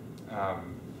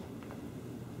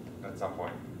at some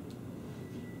point.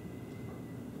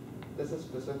 This is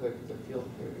specific to field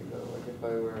theory though, like if I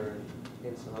were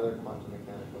in some other quantum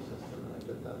mechanical system and I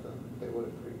did that, then they would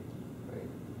agree, right?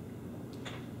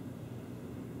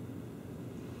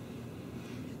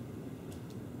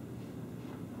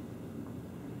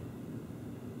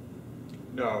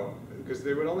 No, because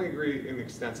they would only agree in the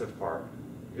extensive part.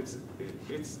 It's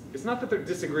not that they're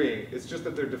disagreeing, it's just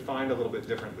that they're defined a little bit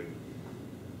differently.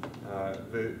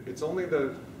 It's only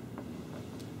the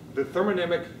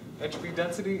thermodynamic entropy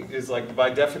density is, like, by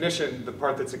definition, the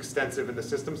part that's extensive in the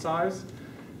system size.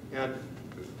 And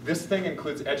this thing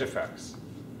includes edge effects.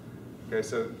 Okay,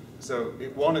 so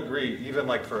it won't agree, even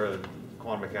like for a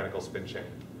quantum mechanical spin chain.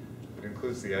 It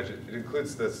includes the edge, it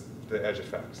includes the edge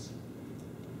effects.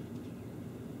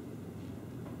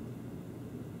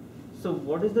 So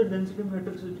what is the density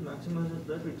matrix which maximizes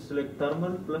that? It's like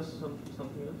thermal plus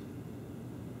something else?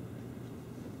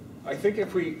 I think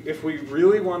if we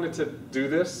really wanted to do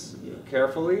this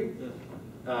carefully,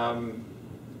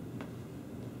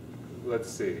 let's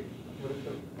see. What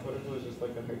if it was just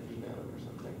like a Hartree node or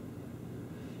something?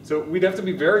 So we'd have to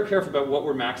be very careful about what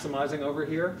we're maximizing over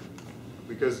here,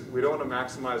 because we don't want to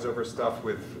maximize over stuff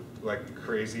with like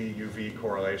crazy UV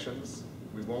correlations.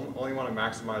 We won't only want to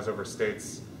maximize over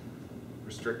states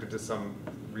restricted to some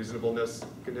reasonableness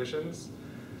conditions.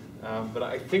 But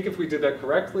I think if we did that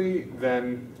correctly,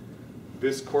 then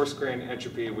this coarse grain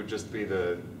entropy would just be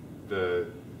the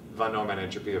von Neumann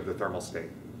entropy of the thermal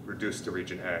state, reduced to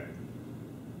region A.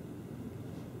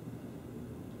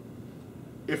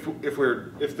 If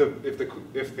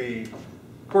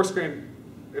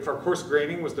our coarse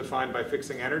graining was defined by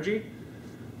fixing energy,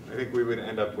 I think we would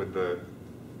end up with the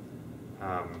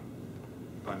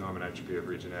von Neumann entropy of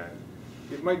region A.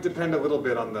 It might depend a little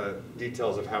bit on the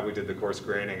details of how we did the coarse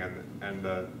graining and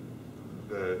the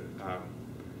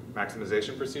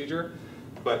maximization procedure,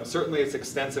 but certainly its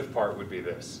extensive part would be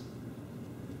this.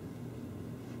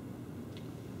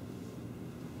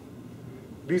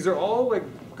 These are all like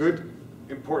good,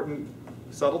 important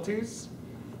subtleties,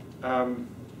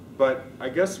 but I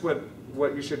guess what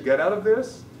you should get out of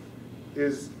this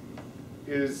is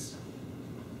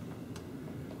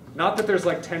not that there's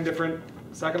like 10 different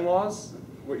second laws.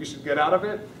 What you should get out of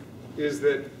it is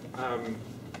that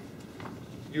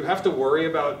you have to worry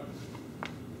about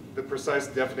the precise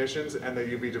definitions and the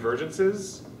UV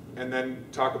divergences, and then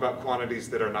talk about quantities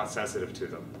that are not sensitive to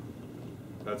them.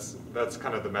 That's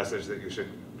kind of the message that you should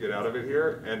get out of it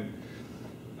here. And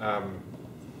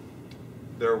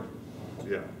you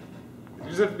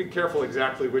just have to be careful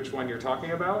exactly which one you're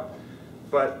talking about.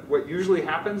 But what usually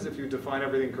happens if you define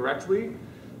everything correctly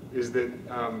is that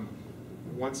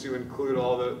once you include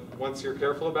once you're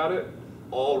careful about it,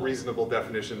 all reasonable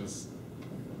definitions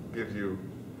give you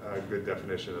a good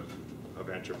definition of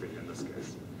entropy in this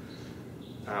case.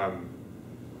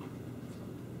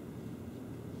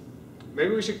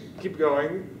 Maybe we should keep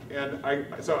going. And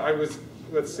let's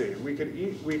see, I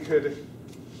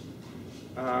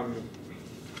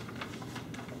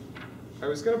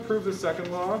was going to prove the second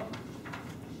law.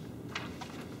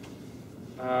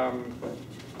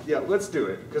 Yeah, let's do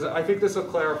it, because I think this will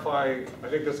clarify.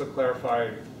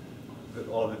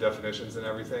 All the definitions and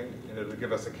everything, and it'll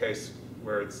give us a case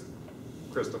where it's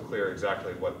crystal clear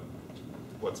exactly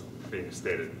what's being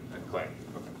stated and claimed.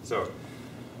 Okay. So,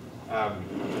 I'm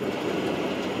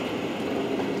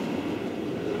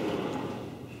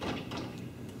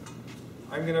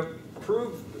going to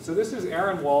prove. So this is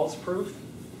Aaron Wall's proof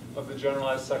of the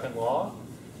generalized second law,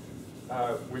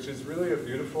 which is really a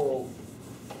beautiful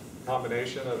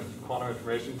combination of quantum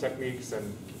information techniques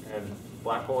and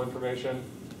black hole information.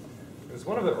 It was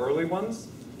one of the early ones,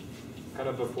 kind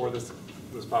of before this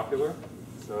was popular,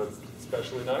 so it's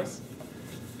especially nice.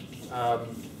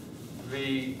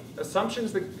 The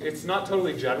assumptions, it's not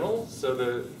totally general, so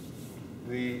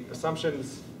the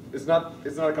assumptions is not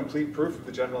a complete proof of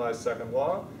the generalized second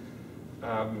law,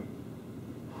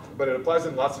 but it applies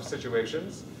in lots of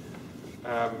situations.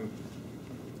 And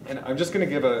I'm just going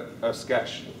to give a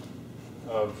sketch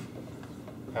of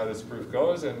how this proof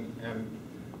goes, and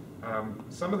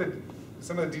some of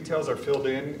the details are filled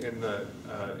in the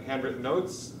handwritten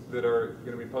notes that are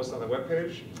going to be posted on the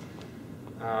webpage.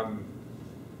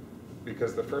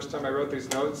 Because the first time I wrote these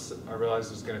notes, I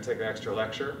realized it was going to take an extra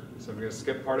lecture, so I'm going to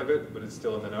skip part of it, but it's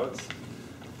still in the notes,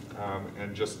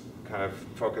 and just kind of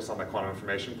focus on the quantum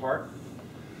information part.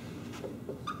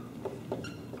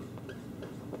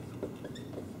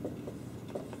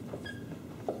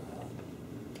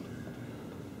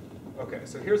 Okay,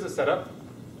 so here's the setup.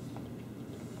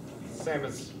 Same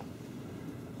as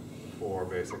before,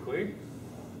 basically.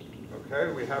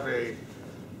 Okay, we have a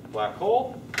black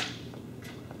hole.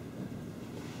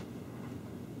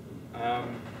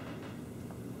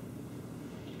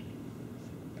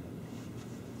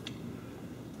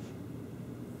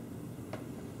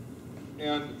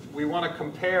 And we want to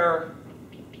compare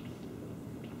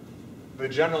the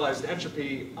generalized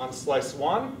entropy on slice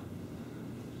 1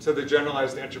 to the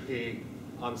generalized entropy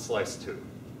on slice 2.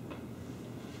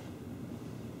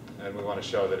 And we want to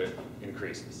show that it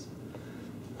increases.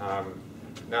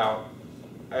 Now,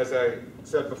 as I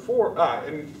said before,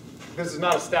 and this is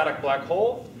not a static black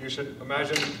hole. You should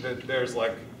imagine that there's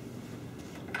like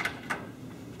a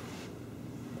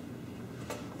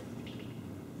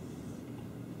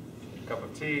cup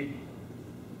of tea,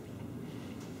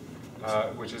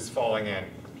 which is falling in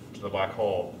to the black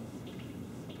hole.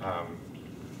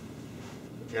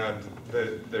 And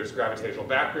there's gravitational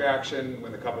back reaction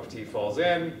when the cup of tea falls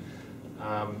in.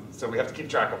 So we have to keep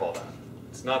track of all that.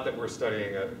 It's not that we're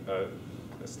studying a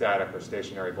static or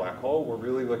stationary black hole. We're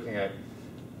really looking at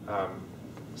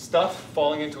stuff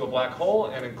falling into a black hole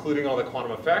and including all the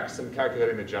quantum effects and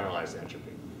calculating the generalized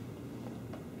entropy.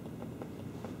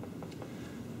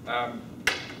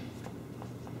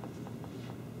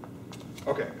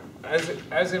 Okay,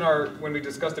 as in when we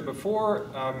discussed it before,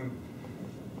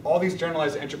 all these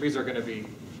generalized entropies are going to be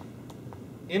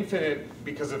infinite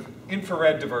because of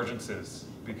infrared divergences,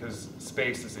 because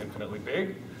space is infinitely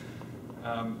big.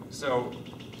 So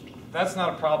that's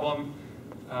not a problem.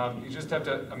 You just have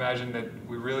to imagine that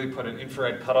we really put an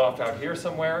infrared cutoff out here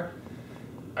somewhere.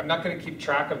 I'm not going to keep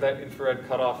track of that infrared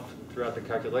cutoff throughout the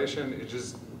calculation.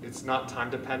 It's not time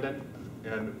dependent,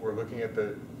 and we're looking at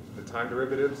the time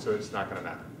derivative, so it's not going to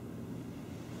matter.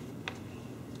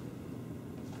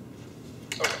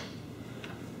 Okay.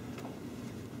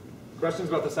 Questions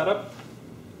about the setup?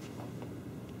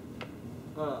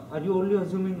 Are you only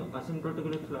assuming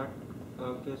asymptotically flat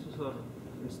cases, or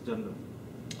it's general?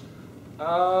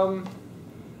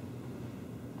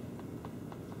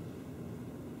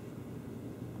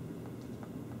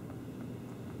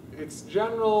 It's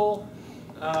general.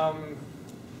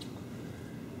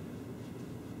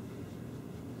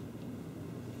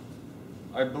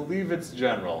 I believe it's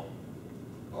general,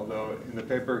 although in the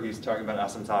paper he's talking about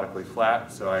asymptotically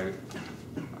flat, so I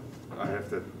have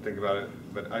to think about it,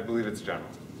 but I believe it's general.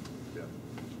 Yeah.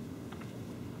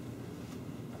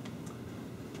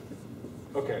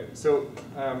 Okay, so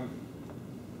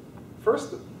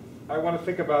first I want to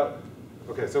think about,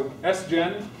 okay, so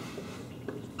S-gen,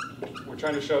 we're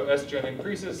trying to show S-gen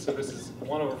increases, so this is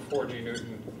 1/4 g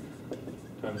Newton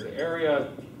times the area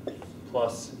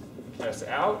plus S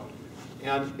out.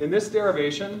 And in this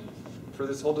derivation, for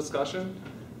this whole discussion,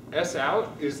 S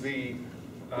out is the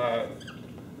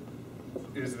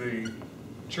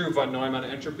true von Neumann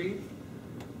entropy.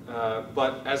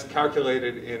 but as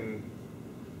calculated in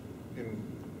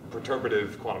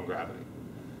perturbative quantum gravity,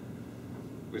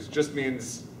 which just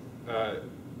means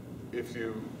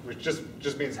which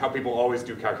just means how people always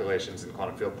do calculations in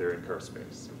quantum field theory in curved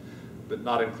space, but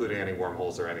not including any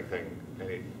wormholes or anything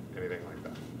like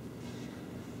that.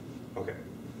 Okay.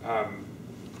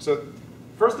 So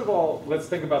first of all, let's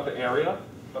think about the area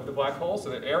of the black hole. So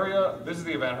the area, this is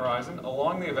the event horizon.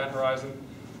 Along the event horizon,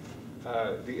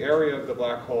 the area of the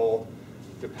black hole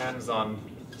depends on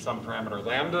some parameter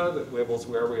lambda that labels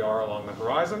where we are along the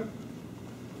horizon.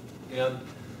 And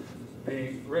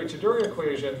the Ray-Chuduri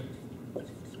equation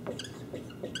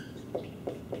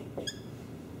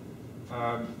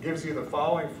gives you the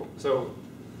following. So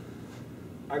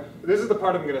this is the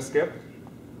part I'm going to skip.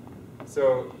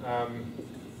 So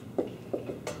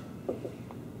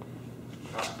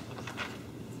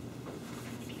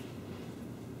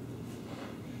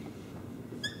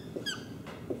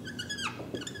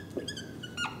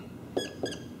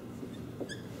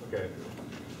okay,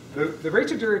 the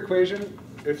Ray-Chuduri equation,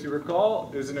 if you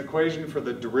recall, is an equation for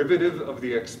the derivative of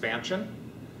the expansion.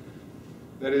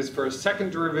 That is for a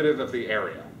second derivative of the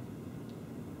area.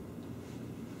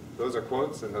 Those are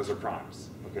quotes and those are primes.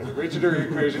 Okay, the Ray-Chuduri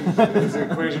equation is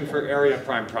an equation for area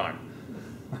prime prime,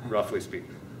 roughly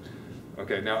speaking.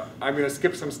 Okay, now I'm going to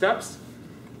skip some steps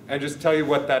and just tell you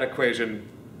what that equation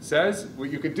says. What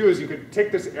you could do is you could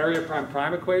take this area prime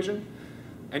prime equation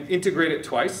and integrate it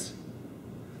twice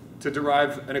to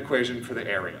derive an equation for the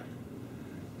area.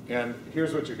 And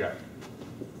here's what you get.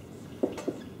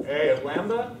 A of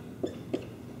lambda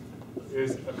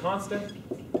is a constant.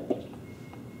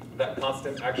 That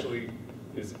constant actually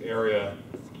is area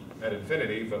at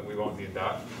infinity, but we won't need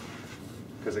that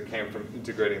because it came from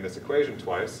integrating this equation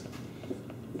twice.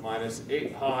 Minus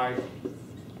 8 pi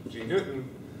g Newton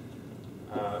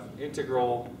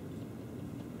integral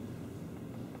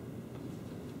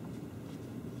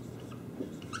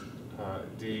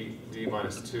d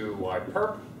minus 2 y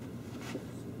perp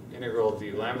integral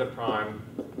d lambda prime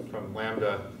from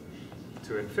lambda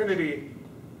to infinity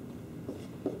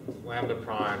lambda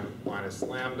prime minus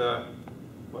lambda.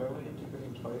 Why are we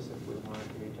integrating twice if we want to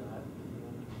do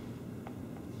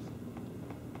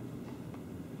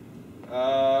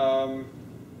that?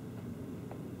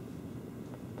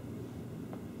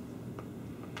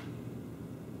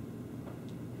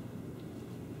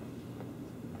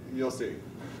 You'll see.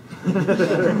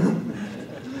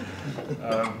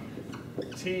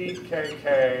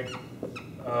 TKK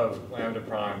of lambda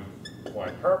prime y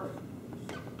perp,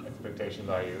 expectation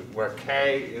value, where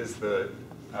k is the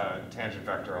tangent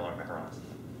vector along the horizon.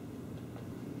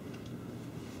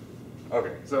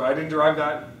 Okay, so I didn't derive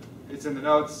that. It's in the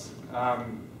notes.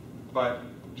 But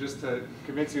just to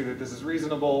convince you that this is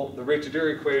reasonable, the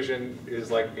Ray-Chuduri equation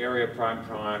is like area prime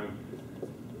prime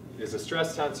is a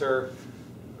stress tensor.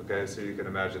 Okay, so you can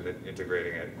imagine that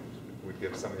integrating it would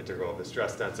give some integral of the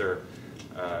stress tensor,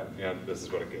 and this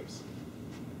is what it gives.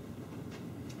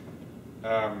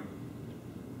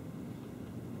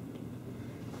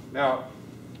 Now,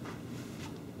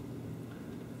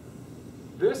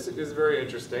 this is very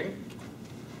interesting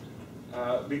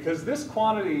because this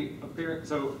quantity appearing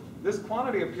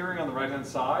on the right-hand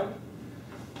side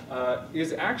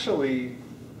is actually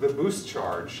the boost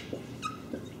charge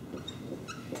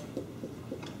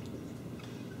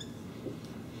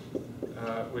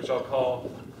which I'll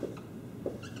call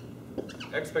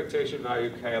expectation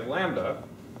value k of lambda.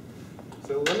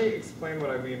 So let me explain what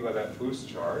I mean by that boost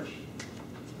charge.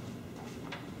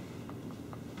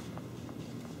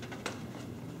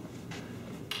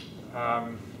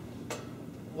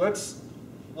 Let's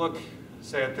look,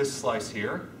 say, at this slice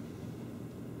here.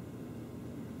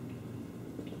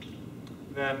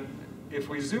 Then if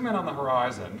we zoom in on the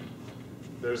horizon,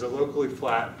 there's a locally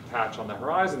flat patch on the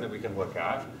horizon that we can look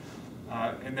at.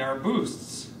 And there are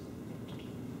boosts.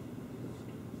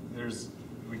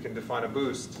 We can define a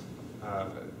boost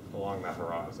along that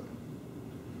horizon.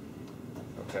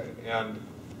 Okay, and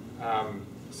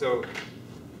so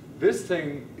this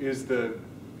thing is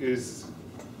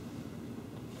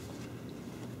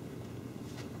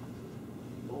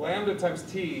lambda times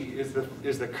t is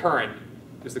the current,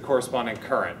 is the corresponding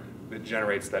current that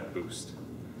generates that boost.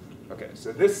 Okay,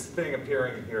 so this thing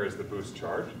appearing here is the boost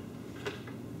charge.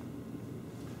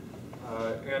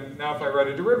 And now if I write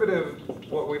a derivative,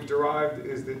 what we've derived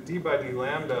is that d by d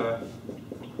lambda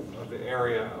of the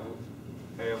area of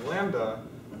A of lambda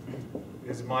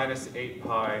is minus 8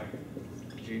 pi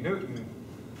g Newton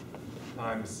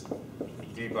times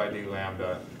d by d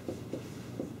lambda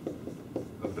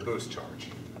of the boost charge.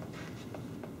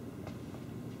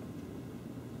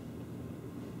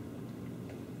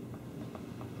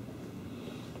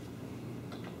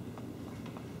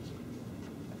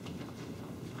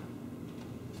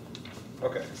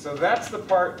 Okay, so that's the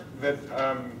part that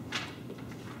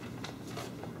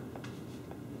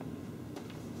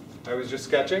I was just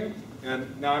sketching,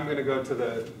 and now I'm going to go to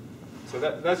the, so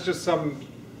that's just some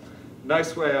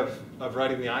nice way of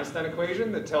writing the Einstein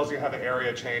equation that tells you how the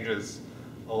area changes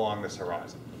along this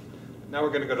horizon. Now we're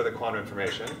going to go to the quantum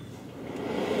information.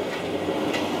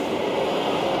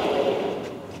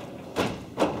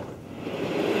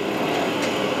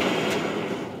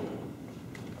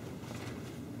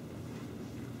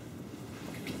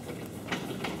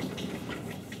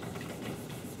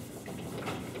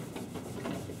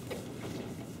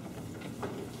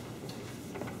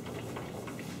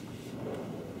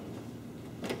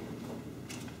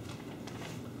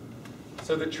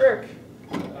 So the trick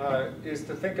is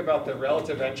to think about the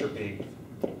relative entropy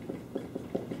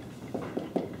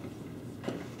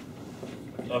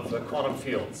of the quantum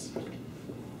fields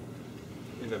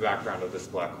in the background of this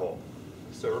black hole.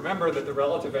 So remember that the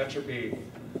relative entropy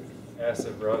S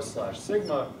of rho slash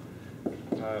sigma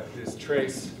is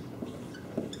trace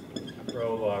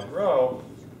rho log rho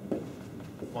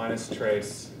minus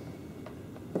trace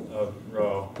of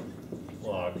rho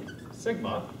log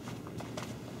sigma.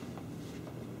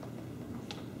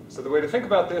 So the way to think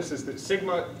about this is that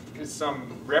sigma is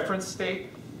some reference state,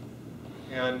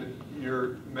 and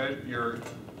you're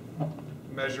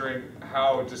measuring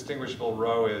how distinguishable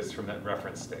rho is from that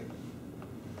reference state.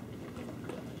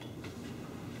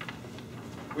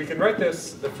 We can write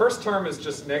this, the first term is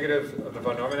just negative of the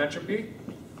von Neumann entropy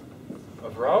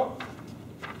of rho.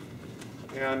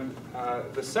 And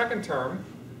the second term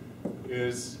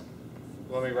is,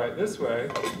 let me write this way,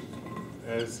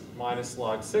 as minus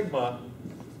log sigma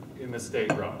in the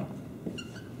state rho.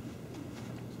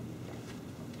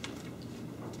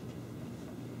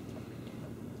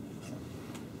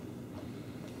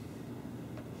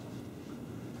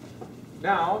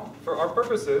 Now, for our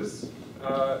purposes,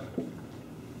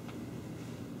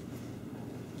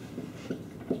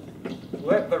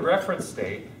 let the reference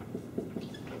state,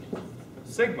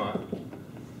 sigma,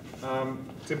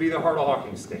 to be the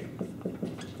Hartle-Hawking state.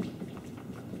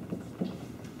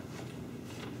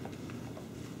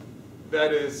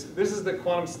 That is, this is the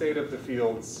quantum state of the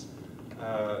fields.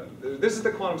 This is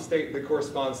the quantum state that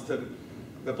corresponds to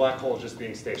the black hole just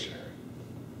being stationary.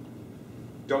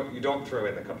 You don't throw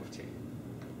in the cup of tea.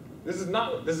 This is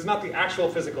not the actual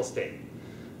physical state.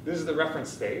 This is the reference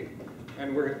state,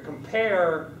 and we're going to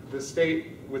compare the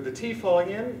state with the t falling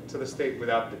in to the state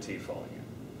without the t falling in.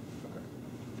 Okay.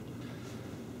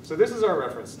 So this is our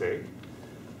reference state.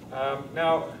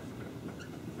 Now,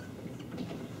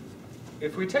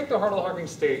 if we take the Hartle-Hawking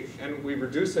state and we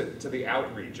reduce it to the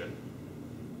out region,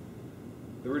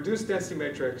 the reduced density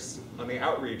matrix on the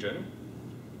out region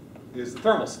is the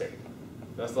thermal state.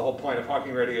 That's the whole point of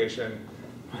Hawking radiation,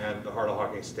 and the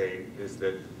Hartle-Hawking state is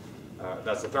that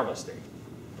that's the thermal state.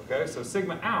 Okay, so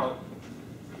sigma out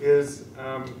is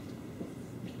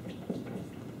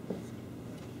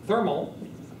thermal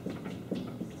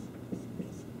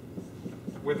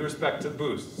with respect to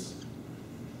boosts.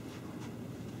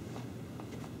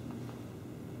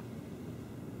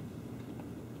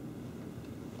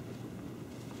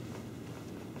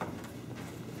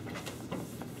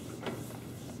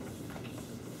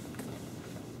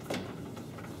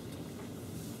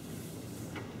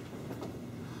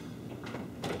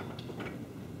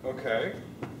 Okay.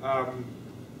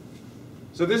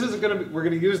 So this is going to we're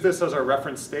going to use this as our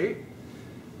reference state,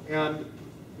 and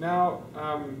now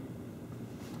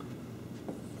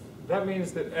that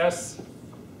means that S.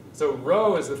 So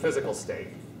rho is the physical state.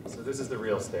 So this is the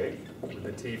real state with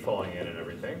the t falling in and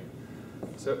everything.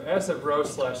 So S of rho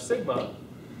slash sigma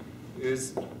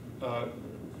is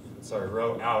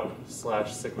rho out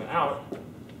slash sigma out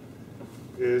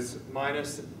is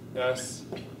minus S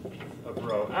of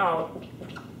rho out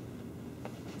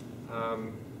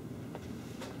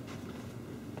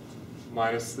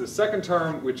minus the second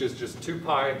term, which is just 2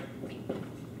 pi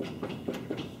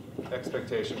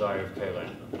expectation I of k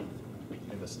lambda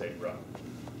in the state rho.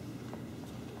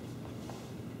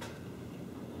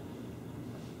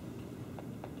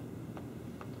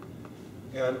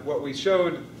 And what we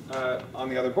showed on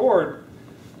the other board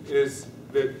is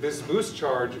that this boost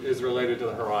charge is related to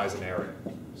the horizon area.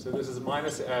 So this is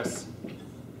minus S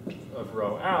of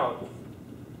rho out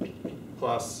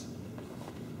plus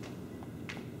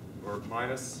or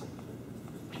minus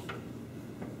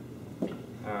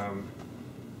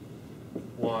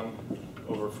 1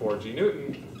 over 4 g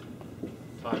Newton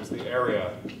times the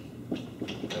area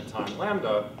at time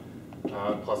lambda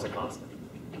plus a constant.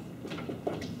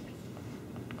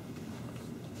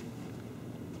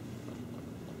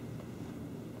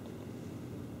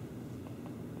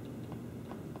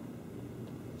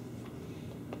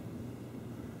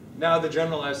 now the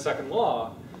generalized second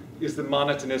law is the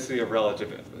monotonicity of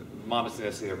relative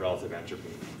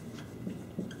entropy.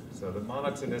 So the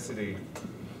monotonicity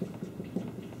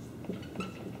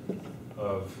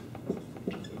of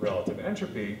relative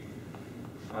entropy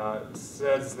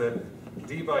says that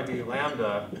d by d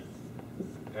lambda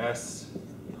s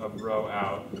of rho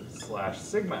out slash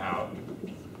sigma out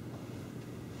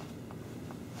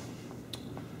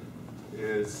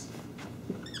is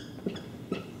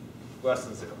less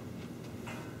than 0.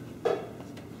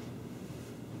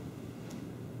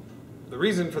 The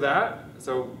reason for that,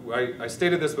 so I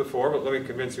stated this before, but let me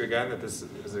convince you again that this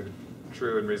is a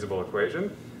true and reasonable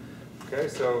equation. Okay,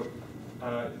 so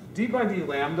d by d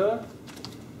lambda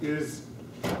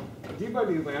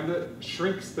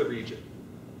shrinks the region.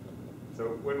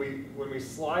 So when we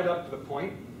slide up the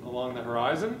point along the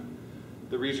horizon,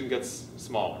 the region gets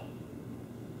smaller.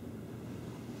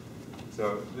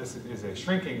 So this is a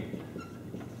shrinking.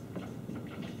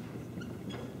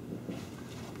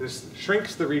 This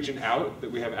shrinks the region out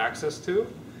that we have access to.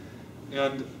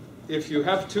 And if you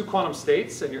have two quantum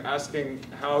states and you're asking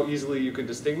how easily you can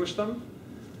distinguish them,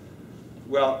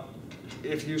 well,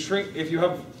 if you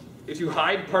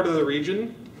hide part of the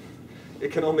region,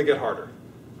 it can only get harder.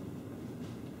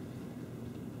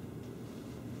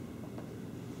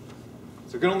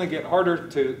 So it can only get harder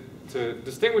to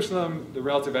distinguish them. The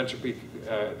relative entropy,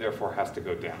 therefore, has to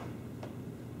go down.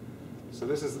 So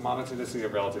this is the monotonicity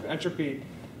of relative entropy.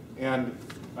 And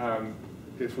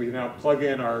if we now plug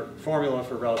in our formula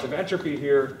for relative entropy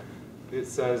here, it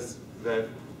says that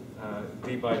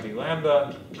d by d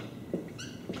lambda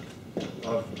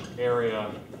of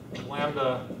area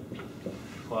lambda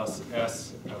plus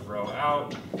s of rho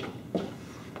out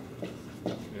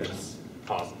is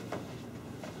positive.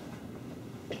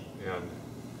 And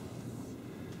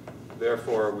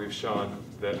therefore, we've shown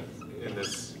that in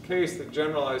this case, the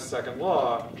generalized second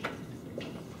law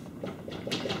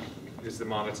is the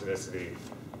monotonicity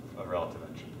of relative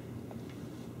entropy.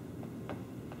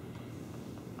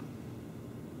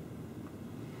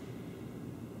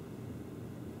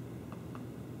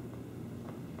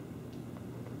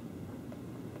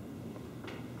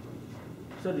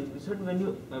 Sorry, you said when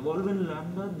you evolve in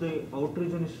lambda, the out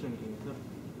region is shrinking. Is that?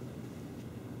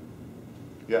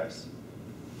 Yes,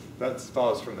 that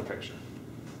follows from the picture.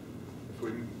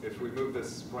 If we move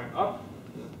this point up,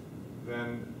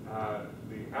 then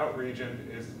the out region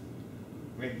is,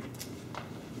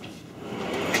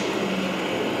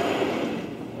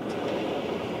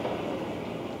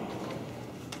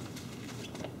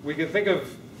 we can think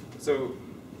of, so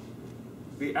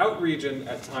the out region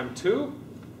at time 2,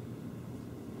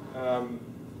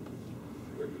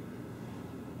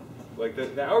 like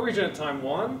the out region at time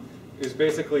 1 is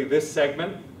basically this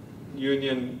segment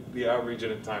union the out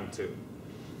region at time 2.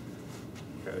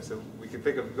 Okay, so we can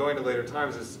think of going to later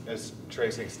times as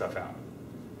tracing stuff out.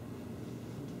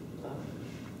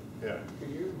 Yeah. Could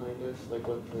you remind us like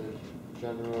what the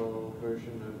general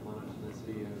version of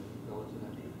monotonicity of relative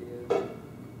entropy is?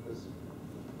 'Cause,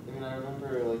 I mean, I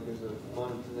remember like there's a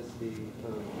monotonicity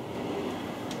of.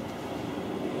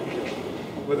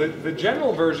 Well, the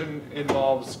general version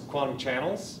involves quantum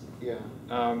channels. Yeah.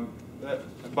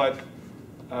 But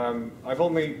I've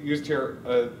only used here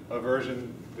a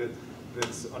version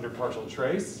that's under partial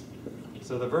trace.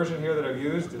 So the version here that I've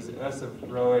used is S of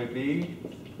rho AB,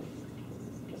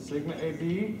 sigma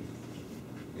AB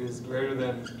is greater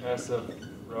than S of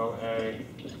rho A,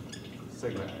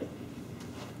 sigma A.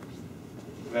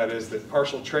 That is that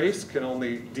partial trace can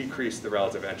only decrease the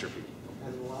relative entropy.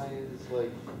 And why is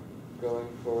like going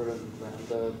forward on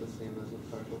lambda the same as a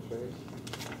partial trace?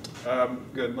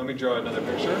 Good, let me draw another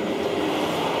picture.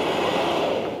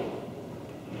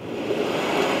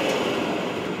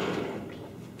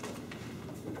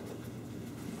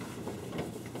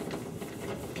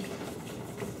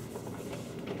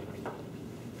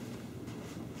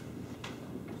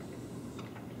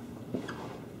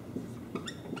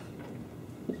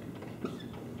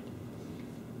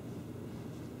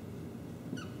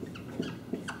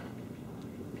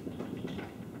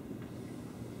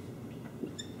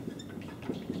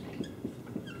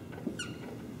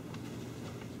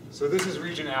 So this is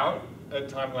region out at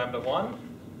time lambda 1.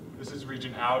 This is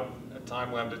region out at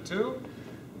time lambda 2.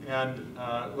 And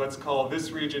let's call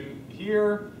this region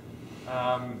here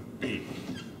B,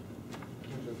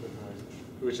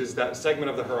 which is that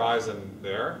segment of the horizon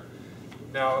there.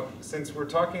 Now, since we're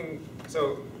talking,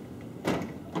 so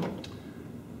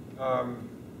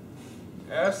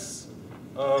S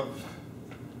of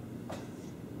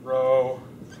rho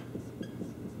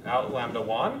out lambda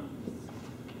 1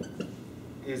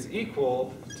 is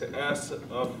equal to S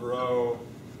of rho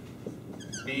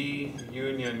B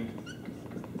union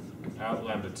out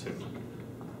lambda 2.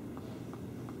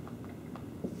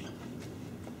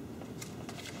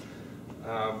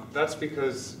 That's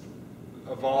because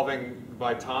evolving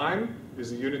by time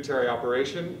is a unitary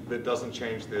operation that doesn't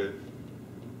change the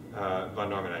von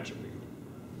Neumann entropy.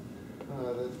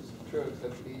 That's true,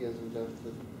 except B isn't at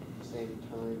the same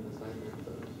time as either of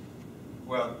those.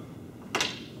 Well,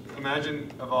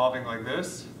 imagine evolving like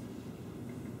this.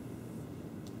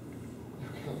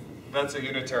 Okay. That's a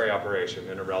unitary operation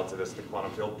in a relativistic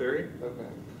quantum field theory.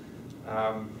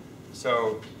 Okay.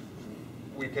 So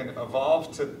we can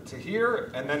evolve to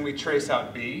here, and then we trace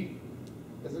out B.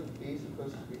 Isn't B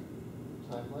supposed to be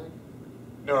time-like?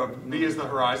 No, B is the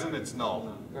horizon, it's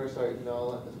null. Or sorry,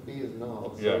 null. B is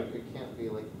null, so Yeah. it can't be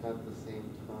like at the same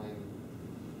time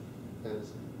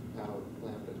as out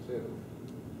lambda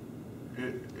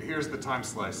 2. Here's the time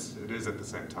slice. It is at the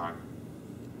same time.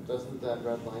 Doesn't that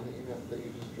red line that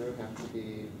you just drew have to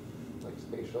be like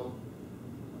spatial?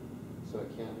 So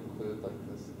it can't include like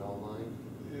this null line?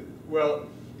 Well,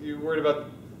 you're worried about,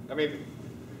 I mean,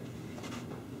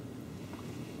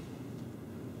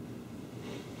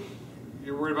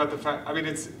 you're worried about the fact, I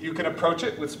mean, you can approach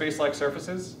it with space-like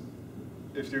surfaces.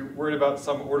 If you're worried about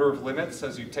some order of limits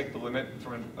as you take the limit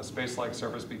from a space-like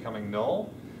surface becoming null,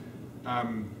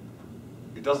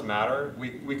 it doesn't matter.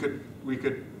 We could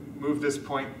move this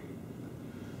point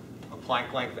a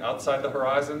Planck length outside the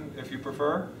horizon if you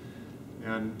prefer,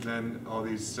 and then all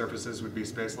these surfaces would be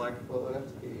space-like. Well, it would have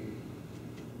to be,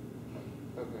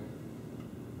 okay.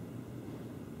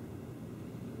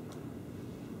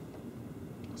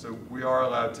 So we are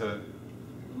allowed to,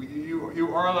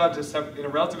 you are allowed to, in a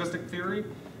relativistic theory,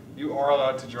 you are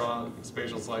allowed to draw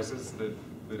spatial slices that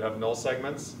have null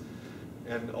segments,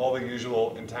 and all the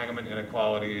usual entanglement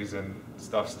inequalities and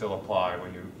stuff still apply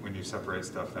when you separate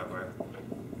stuff that way. So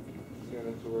you don't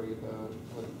have to worry about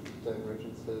like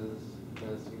divergences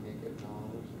as you make it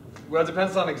null or something? Well, it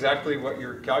depends on exactly what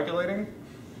you're calculating.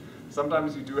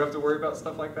 Sometimes you do have to worry about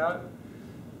stuff like that.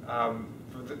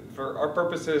 For our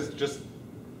purposes, just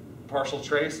partial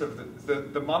trace of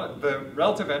the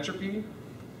relative entropy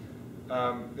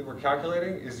that we're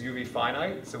calculating is UV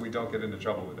finite, so we don't get into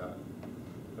trouble with that.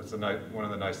 That's one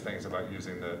of the nice things about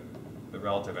using the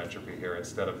relative entropy here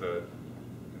instead of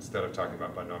talking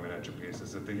about von Neumann entropies,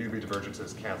 is that the UV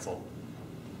divergences cancel.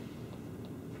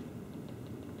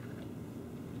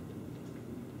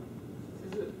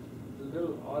 This is a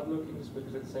little odd looking just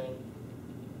because it's saying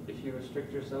if you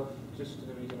restrict yourself just to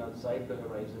the region outside the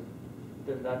horizon,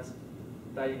 then that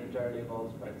unitarily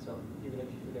evolves by itself, even if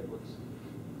you forget what's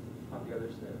on the other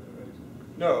side of the horizon.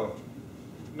 No,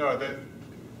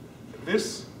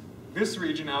 this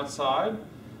region outside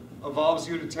evolves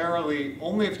unitarily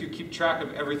only if you keep track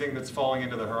of everything that's falling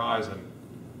into the horizon,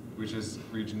 which is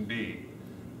region B.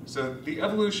 So the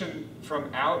evolution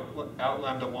from out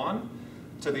lambda 1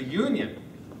 to the union,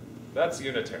 that's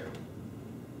unitary.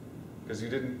 Because you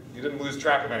didn't lose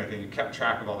track of anything, you kept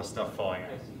track of all the stuff falling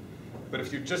out. But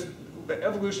if you just, the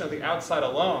evolution of the outside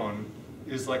alone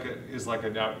is like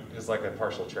a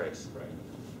partial trace. Right.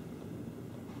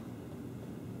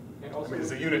 And I also, mean,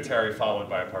 it's a unitary followed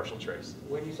by a partial trace.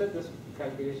 when you said this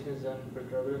calculation is done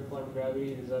perturbative quantum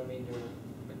gravity, does that mean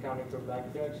you're accounting for back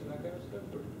reaction, that kind of stuff?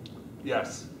 Or?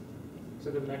 Yes. So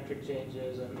the metric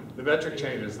changes and The metric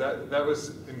changes. That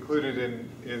was included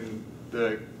in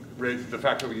the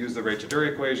fact that we used the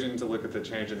Raychaudhuri equation to look at the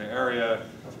change in the area.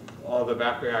 All the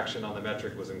back reaction on the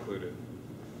metric was included.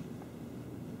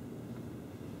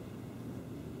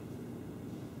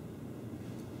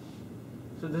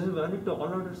 So this is valid to all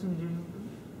orders in G Newton?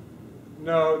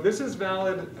 No, this is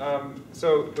valid.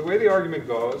 So the way the argument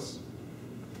goes,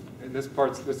 and this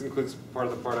includes part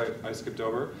of the part I skipped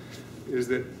over, is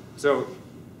that, so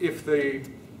if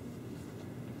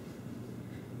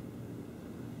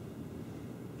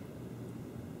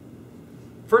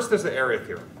first there's the area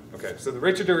theorem. Okay, so the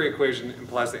Raychaudhuri equation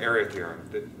implies the area theorem,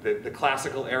 that the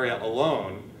classical area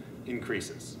alone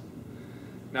increases.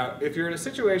 Now, if you're in a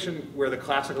situation where the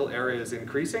classical area is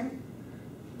increasing,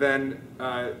 then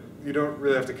you don't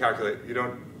really have to calculate.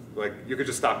 You could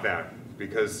just stop that,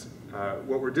 because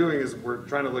what we're doing is we're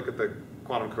trying to look at the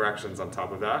quantum corrections on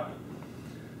top of that.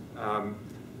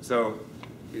 So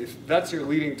if that's your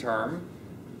leading term,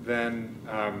 then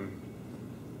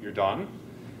you're done.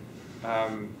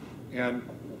 And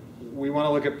we want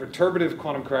to look at perturbative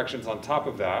quantum corrections on top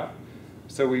of that.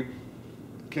 So we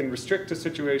can restrict to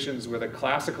situations where the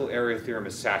classical area theorem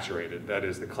is saturated. That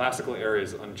is, the classical area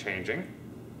is unchanging.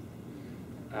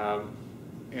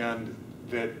 And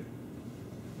that,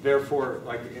 therefore,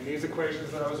 like in these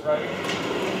equations that I was writing,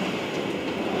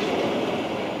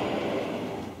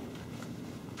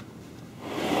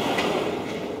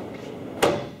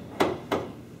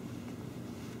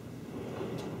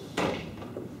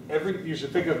 you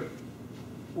should think of,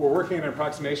 we're working in an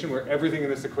approximation where everything in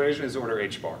this equation is order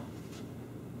h bar.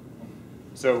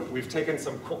 So we've taken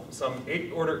some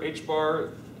order h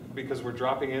bar because we're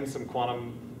dropping in some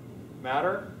quantum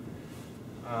matter.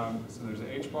 So there's an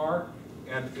h bar,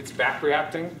 and it's back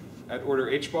reacting at order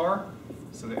h bar.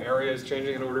 So the area is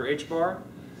changing at order h bar.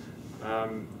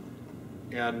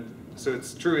 And so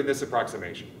it's true in this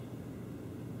approximation.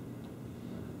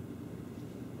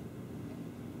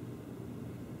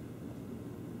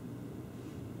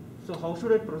 So how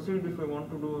should I proceed if I want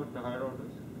to do it the higher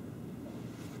orders?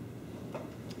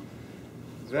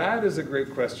 That is a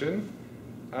great question.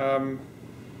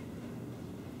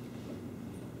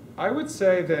 I would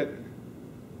say that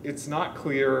it's not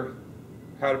clear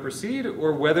how to proceed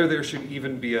or whether there should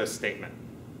even be a statement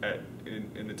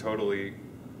in the totally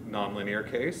nonlinear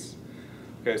case.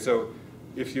 Okay, so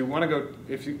if you want to go,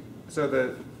 so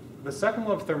the second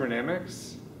law of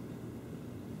thermodynamics,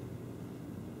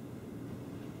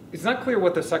 it's not clear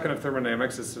what the second of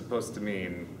thermodynamics is supposed to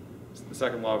mean. The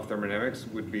second law of thermodynamics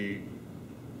would be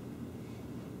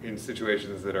in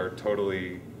situations that are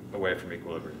totally away from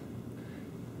equilibrium.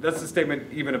 That's the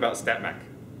statement even about StatMech,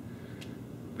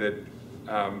 that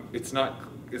it's not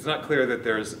clear that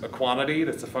there's a quantity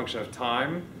that's a function of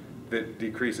time that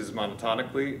decreases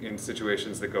monotonically in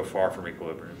situations that go far from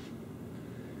equilibrium.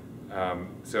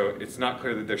 So it's not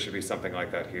clear that there should be something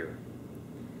like that here.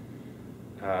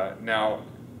 Now,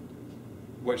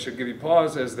 what should give you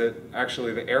pause is that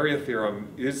actually the area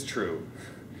theorem is true.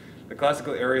 The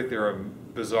classical area theorem,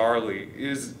 bizarrely,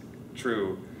 is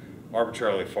true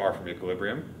arbitrarily far from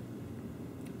equilibrium.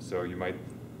 So you might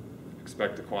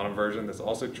expect a quantum version that's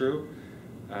also true,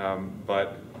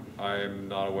 but I'm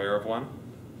not aware of one.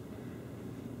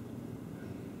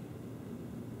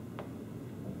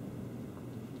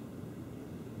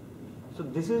 So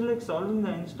this is like solving the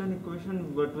Einstein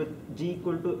equation, but with G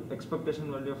equal to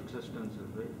expectation value of such tensor,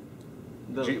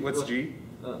 right? What's G?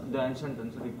 The Einstein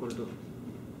tensor equal to.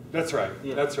 That's right.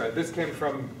 Yeah. That's right. This came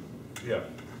from, yeah.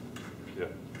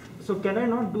 So can I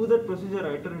not do that procedure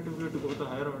iteratively to go to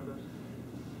higher orders?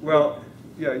 Well,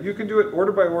 yeah, you can do it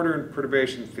order by order in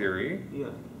perturbation theory.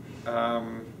 Yeah.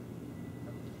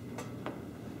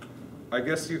 I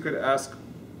guess you could ask,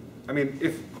 I mean,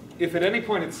 if at any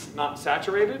point it's not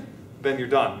saturated, then you're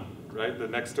done, right? The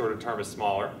next order term is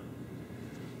smaller.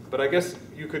 But I guess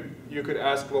you could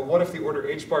ask, well, what if the order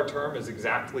h bar term is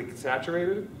exactly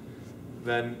saturated?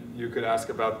 Then you could ask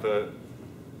about the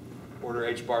order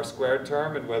h bar squared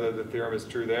term and whether the theorem is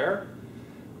true there.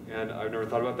 And I've never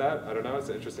thought about that. I don't know. It's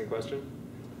an interesting question.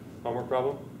 Homework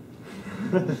problem?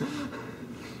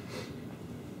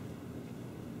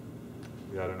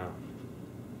 Yeah, I don't know.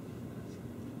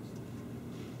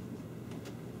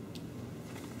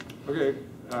 Okay.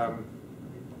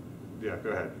 Yeah, go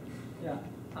ahead. Yeah,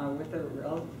 with the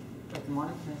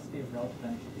monotonicity of relative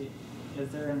entropy, is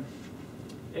there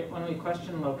when we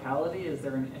question locality, is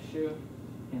there an issue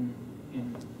in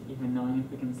even knowing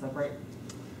if we can separate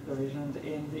the region into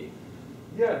A and B?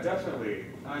 Yeah, definitely.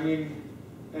 I mean,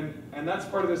 and that's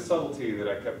part of this subtlety that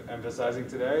I kept emphasizing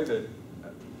today, that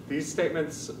these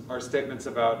statements are statements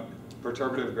about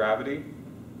perturbative gravity.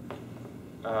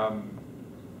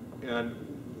 And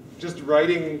just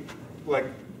writing, like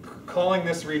calling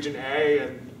this region A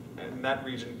and that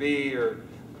region B, or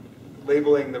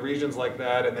labeling the regions like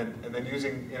that, and then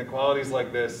using inequalities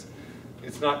like this,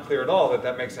 it's not clear at all that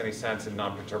that makes any sense in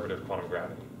non-perturbative quantum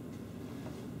gravity.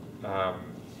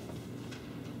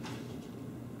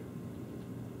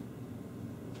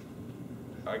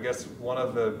 I guess one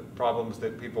of the problems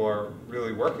that people are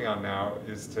really working on now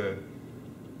is to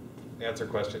answer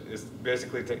is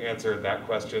basically to answer that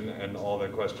question and all the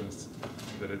questions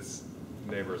that its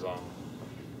neighbors on.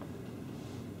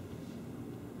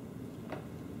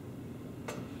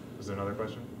 Was there another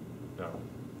question? No.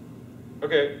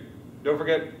 Okay, don't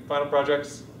forget final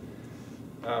projects.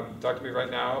 Talk to me right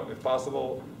now if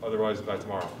possible, otherwise by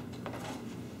tomorrow.